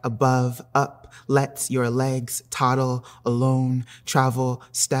 saint-like above, up, lets your legs toddle alone, travel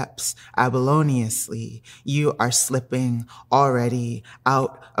steps abaloniously. You are slipping already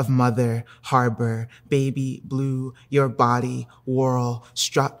out of mother harbor, baby blue, your body whirl,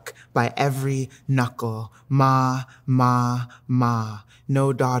 struck by every knuckle. Ma, ma, ma,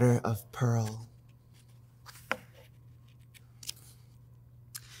 no daughter of pearl.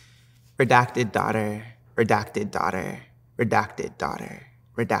 Redacted daughter, redacted daughter, redacted daughter,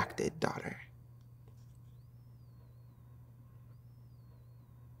 redacted daughter.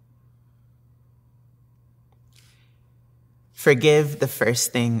 Forgive the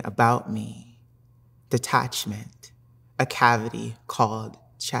first thing about me, detachment, a cavity called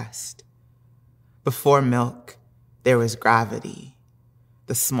chest. Before milk, there was gravity,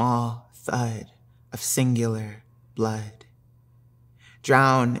 the small thud of singular blood.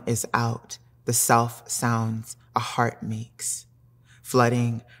 Drown is out, the self sounds a heart makes,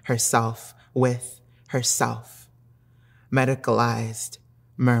 flooding herself with herself. Medicalized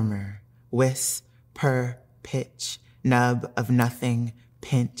murmur, whisper, pitch, nub of nothing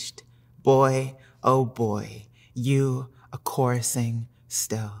pinched. Boy, oh boy, you a chorusing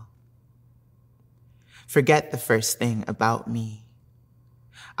still. Forget the first thing about me.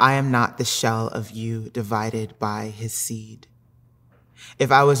 I am not the shell of you divided by his seed.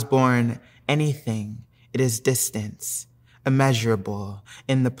 If I was born anything, it is distance, immeasurable.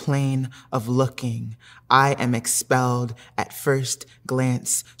 In the plane of looking, I am expelled at first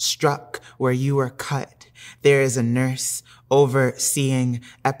glance, struck where you were cut. There is a nurse overseeing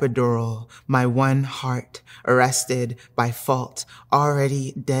epidural, my one heart arrested by fault,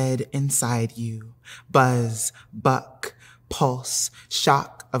 already dead inside you. Buzz, buck, pulse,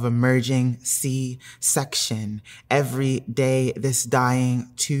 shock of emerging C-section. Every day this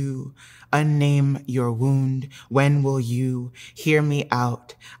dying too. Unname your wound. When will you hear me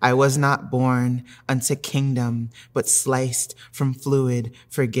out? I was not born unto kingdom, but sliced from fluid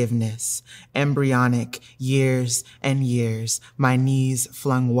forgiveness. Embryonic years and years, my knees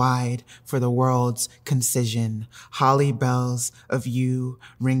flung wide for the world's concision. Holly bells of you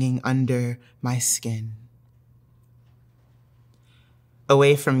ringing under my skin.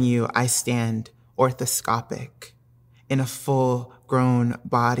 Away from you, I stand orthoscopic in a full-grown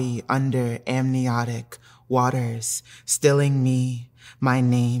body under amniotic waters, stilling me, my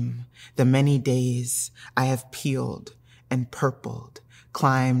name, the many days I have peeled and purpled,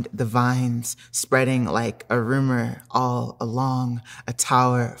 climbed the vines, spreading like a rumor all along, a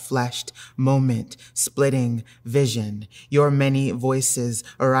tower-fleshed moment, splitting vision, your many voices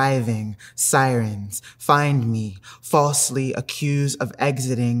arriving, sirens, find me, falsely accused of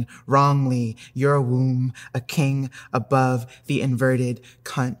exiting, wrongly, your womb, a king above the inverted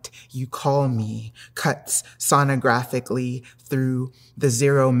cunt, you call me, cuts sonographically through the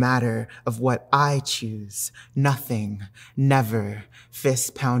zero matter of what I choose, nothing, never,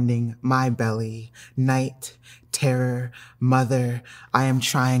 fist pounding my belly, night, terror, mother, I am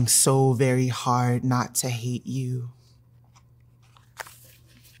trying so very hard not to hate you.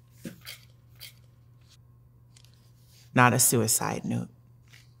 Not a suicide note.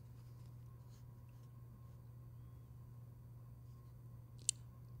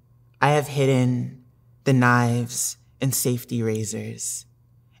 I have hidden the knives and safety razors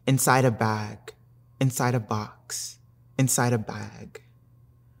inside a bag, inside a box, inside a bag,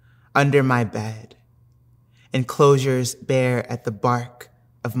 under my bed, enclosures bare at the bark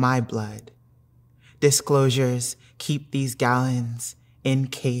of my blood. Disclosures keep these gallons in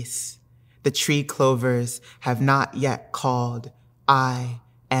case. The tree clovers have not yet called. I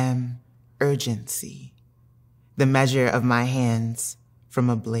am urgency. The measure of my hands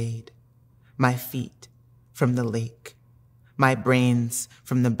from a blade, my feet from the lake, my brains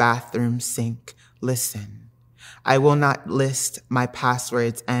from the bathroom sink. Listen, I will not list my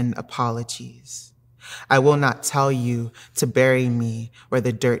passwords and apologies. I will not tell you to bury me where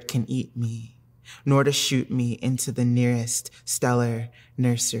the dirt can eat me, nor to shoot me into the nearest stellar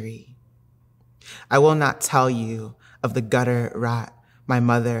nursery. I will not tell you of the gutter rat my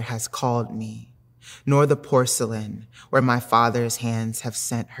mother has called me, nor the porcelain where my father's hands have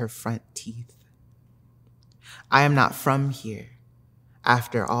sent her front teeth. I am not from here,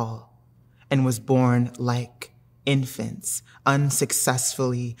 after all, and was born like infants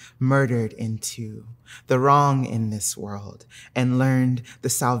unsuccessfully murdered into the wrong in this world and learned the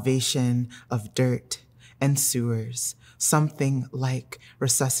salvation of dirt and sewers, something like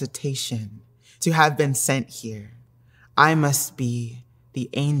resuscitation. To have been sent here, I must be the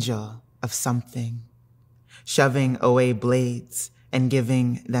angel of something, shoving away blades and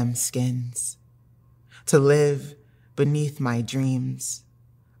giving them skins. To live beneath my dreams,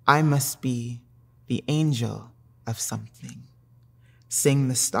 I must be the angel of something. Sing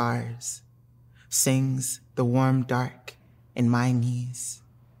the stars, sings the warm dark in my knees.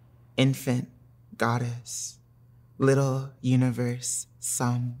 Infant goddess, little universe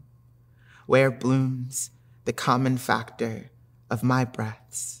sum, where blooms the common factor of my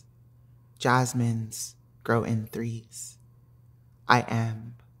breaths. Jasmines grow in threes. I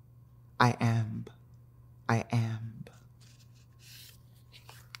am, I am, I am.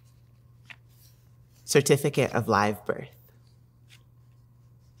 Certificate of Live Birth.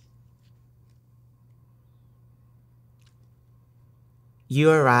 You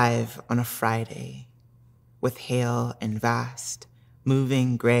arrive on a Friday with hail and vast,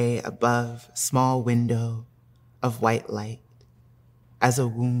 moving gray above small window of white light as a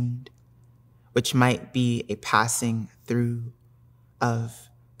wound, which might be a passing through of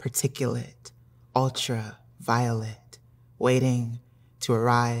particulate, ultraviolet, waiting to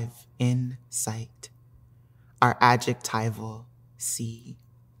arrive in sight. Our adjectival C.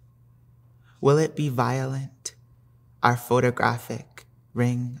 Will it be violent? Our photographic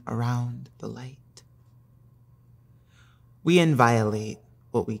ring around the light. We inviolate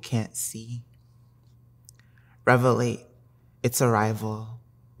what we can't see. Revelate its arrival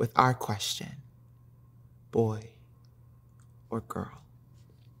with our question, boy or girl.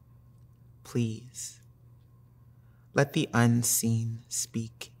 Please, let the unseen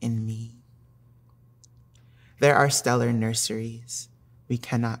speak in me. There are stellar nurseries we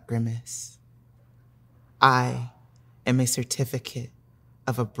cannot grimace. I am a certificate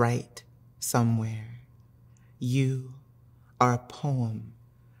of a bright somewhere. You are a poem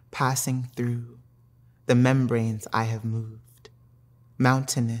passing through the membranes I have moved.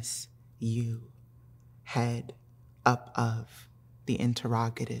 Mountainous you, head up of the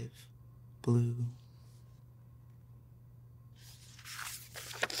interrogative blue.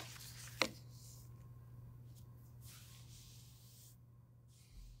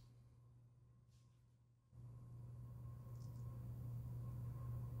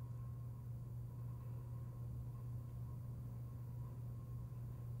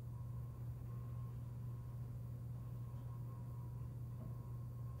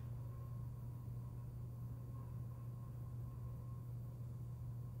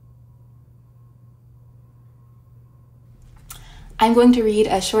 I'm going to read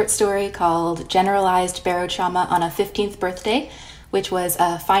a short story called Generalized Barotrauma on a 15th Birthday, which was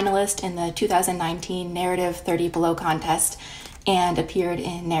a finalist in the 2019 Narrative 30 Below contest and appeared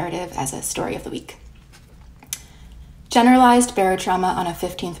in Narrative as a story of the week. Generalized Barotrauma on a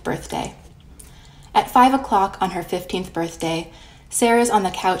 15th Birthday. At 5 o'clock on her 15th birthday, Sarah's on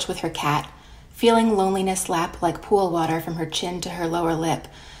the couch with her cat, feeling loneliness lap like pool water from her chin to her lower lip,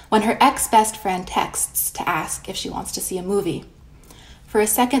 when her ex-best friend texts to ask if she wants to see a movie. For a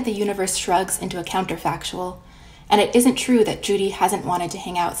second, the universe shrugs into a counterfactual, and it isn't true that Judy hasn't wanted to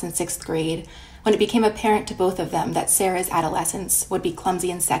hang out since 6th grade, when it became apparent to both of them that Sarah's adolescence would be clumsy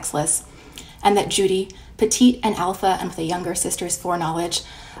and sexless, and that Judy, petite and alpha and with a younger sister's foreknowledge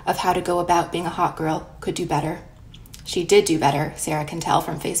of how to go about being a hot girl, could do better. She did do better, Sarah can tell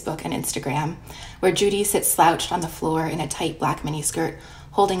from Facebook and Instagram, where Judy sits slouched on the floor in a tight black miniskirt,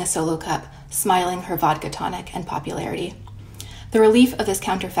 holding a solo cup, smiling her vodka tonic and popularity. The relief of this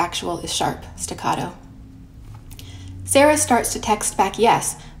counterfactual is sharp, staccato. Sarah starts to text back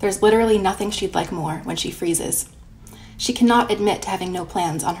yes, there's literally nothing she'd like more when she freezes. She cannot admit to having no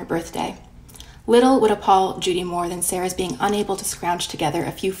plans on her birthday. Little would appall Judy more than Sarah's being unable to scrounge together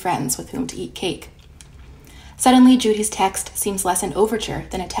a few friends with whom to eat cake. Suddenly, Judy's text seems less an overture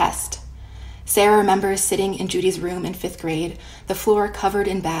than a test. Sarah remembers sitting in Judy's room in 5th grade, the floor covered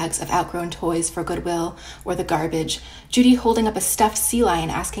in bags of outgrown toys for Goodwill or the garbage, Judy holding up a stuffed sea lion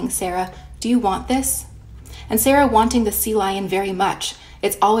asking Sarah, "Do you want this?" And Sarah wanting the sea lion very much,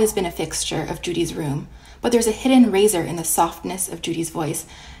 It's always been a fixture of Judy's room, but there's a hidden razor in the softness of Judy's voice,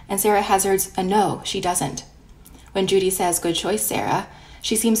 and Sarah hazards a no, she doesn't. When Judy says, "Good choice, Sarah,"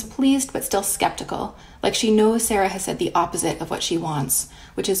 she seems pleased but still skeptical, like she knows Sarah has said the opposite of what she wants,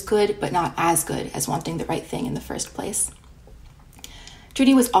 which is good but not as good as wanting the right thing in the first place.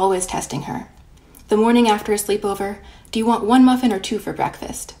 Judy was always testing her. The morning after a sleepover, do you want 1 muffin or 2 for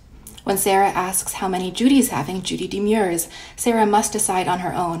breakfast? When Sarah asks how many Judy's having, Judy demurs. Sarah must decide on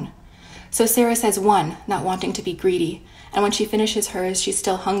her own. So Sarah says 1, not wanting to be greedy, and when she finishes hers, she's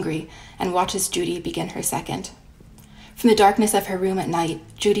still hungry and watches Judy begin her second. From the darkness of her room at night,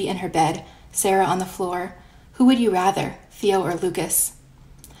 Judy in her bed, Sarah on the floor, who would you rather, Theo or Lucas?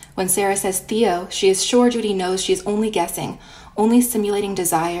 When Sarah says Theo, she is sure Judy knows she is only guessing, only simulating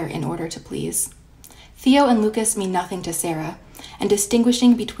desire in order to please. Theo and Lucas mean nothing to Sarah, and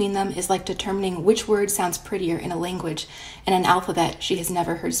distinguishing between them is like determining which word sounds prettier in a language in an alphabet she has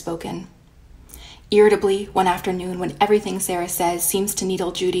never heard spoken. Irritably, one afternoon when everything Sarah says seems to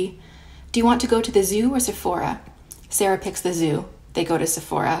needle Judy, do you want to go to the zoo or Sephora? Sarah picks the zoo. They go to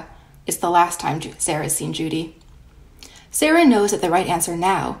Sephora. It's the last time Sarah's seen Judy. Sarah knows that the right answer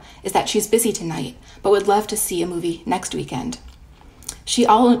now is that she's busy tonight, but would love to see a movie next weekend. She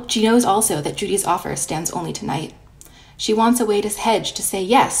knows also that Judy's offer stands only tonight. She wants a way to hedge to say,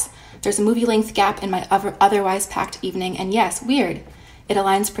 yes, there's a movie-length gap in my otherwise packed evening, and yes, weird. It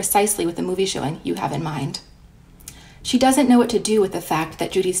aligns precisely with the movie showing you have in mind. She doesn't know what to do with the fact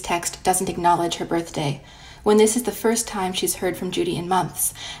that Judy's text doesn't acknowledge her birthday, when this is the first time she's heard from Judy in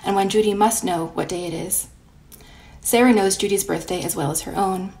months, and when Judy must know what day it is. Sarah knows Judy's birthday as well as her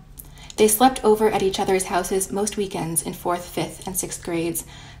own. They slept over at each other's houses most weekends in 4th, 5th, and 6th grades,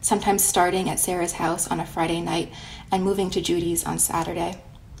 sometimes starting at Sarah's house on a Friday night and moving to Judy's on Saturday.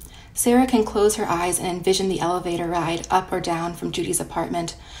 Sarah can close her eyes and envision the elevator ride up or down from Judy's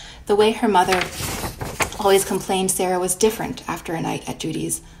apartment, the way her mother always complained Sarah was different after a night at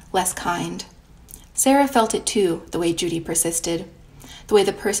Judy's, less kind. Sarah felt it too, the way Judy persisted, the way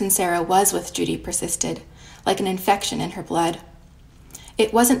the person Sarah was with Judy persisted, like an infection in her blood.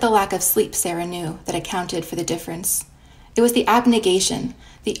 It wasn't the lack of sleep, Sarah knew, that accounted for the difference. It was the abnegation,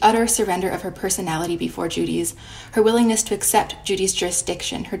 the utter surrender of her personality before Judy's, her willingness to accept Judy's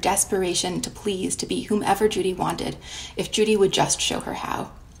jurisdiction, her desperation to please, to be whomever Judy wanted, if Judy would just show her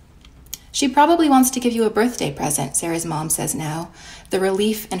how. She probably wants to give you a birthday present, Sarah's mom says now, the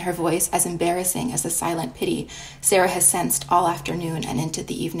relief in her voice as embarrassing as the silent pity Sarah has sensed all afternoon and into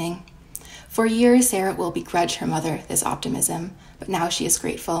the evening. For years, Sarah will begrudge her mother this optimism, but now she is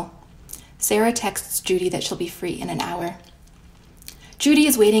grateful. Sarah texts Judy that she'll be free in an hour. Judy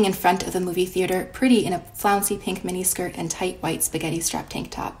is waiting in front of the movie theater, pretty in a flouncy pink miniskirt and tight white spaghetti strap tank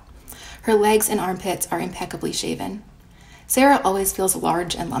top. Her legs and armpits are impeccably shaven. Sarah always feels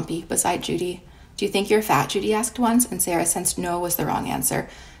large and lumpy beside Judy. Do you think you're fat? Judy asked once, and Sarah sensed no was the wrong answer,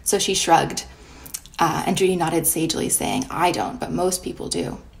 so she shrugged, and Judy nodded sagely, saying, I don't, but most people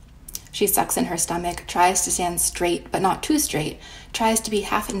do. She sucks in her stomach, tries to stand straight, but not too straight, tries to be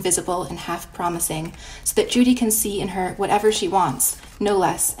half invisible and half promising, so that Judy can see in her whatever she wants, no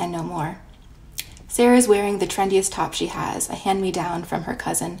less and no more. Sarah's wearing the trendiest top she has, a hand-me-down from her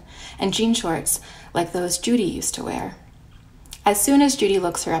cousin, and jean shorts like those Judy used to wear. As soon as Judy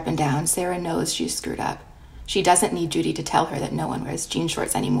looks her up and down, Sarah knows she's screwed up. She doesn't need Judy to tell her that no one wears jean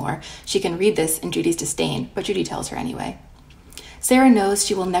shorts anymore. She can read this in Judy's disdain, but Judy tells her anyway. Sarah knows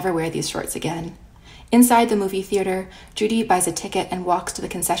she will never wear these shorts again. Inside the movie theater, Judy buys a ticket and walks to the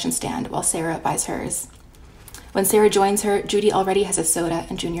concession stand while Sarah buys hers. When Sarah joins her, Judy already has a soda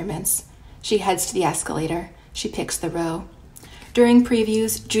and Junior Mints. She heads to the escalator. She picks the row. During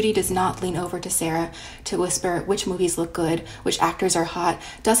previews, Judy does not lean over to Sarah to whisper which movies look good, which actors are hot,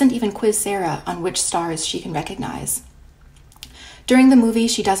 doesn't even quiz Sarah on which stars she can recognize. During the movie,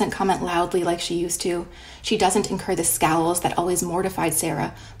 she doesn't comment loudly like she used to. She doesn't incur the scowls that always mortified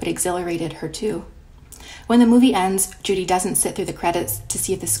Sarah, but exhilarated her too. When the movie ends, Judy doesn't sit through the credits to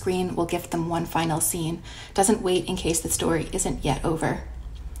see if the screen will gift them one final scene, doesn't wait in case the story isn't yet over.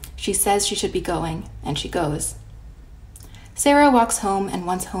 She says she should be going, and she goes. Sarah walks home, and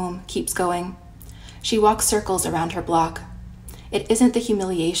once home, keeps going. She walks circles around her block. It isn't the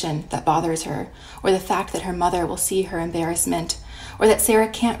humiliation that bothers her, or the fact that her mother will see her embarrassment, or that Sarah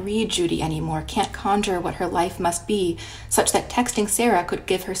can't read Judy anymore, can't conjure what her life must be, such that texting Sarah could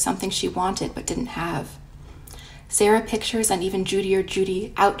give her something she wanted but didn't have. Sarah pictures uneven Judy or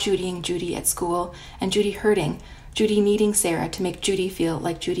Judy out-Judying Judy at school, and Judy hurting, Judy needing Sarah to make Judy feel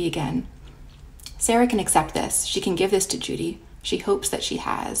like Judy again. Sarah can accept this. She can give this to Judy. She hopes that she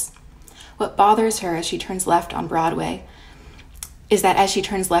has. What bothers her as she turns left on Broadway is that as she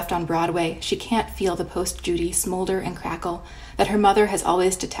turns left on Broadway, she can't feel the post-Judy smolder and crackle that her mother has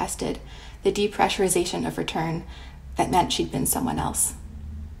always detested, the depressurization of return that meant she'd been someone else.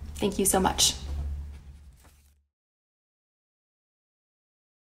 Thank you so much.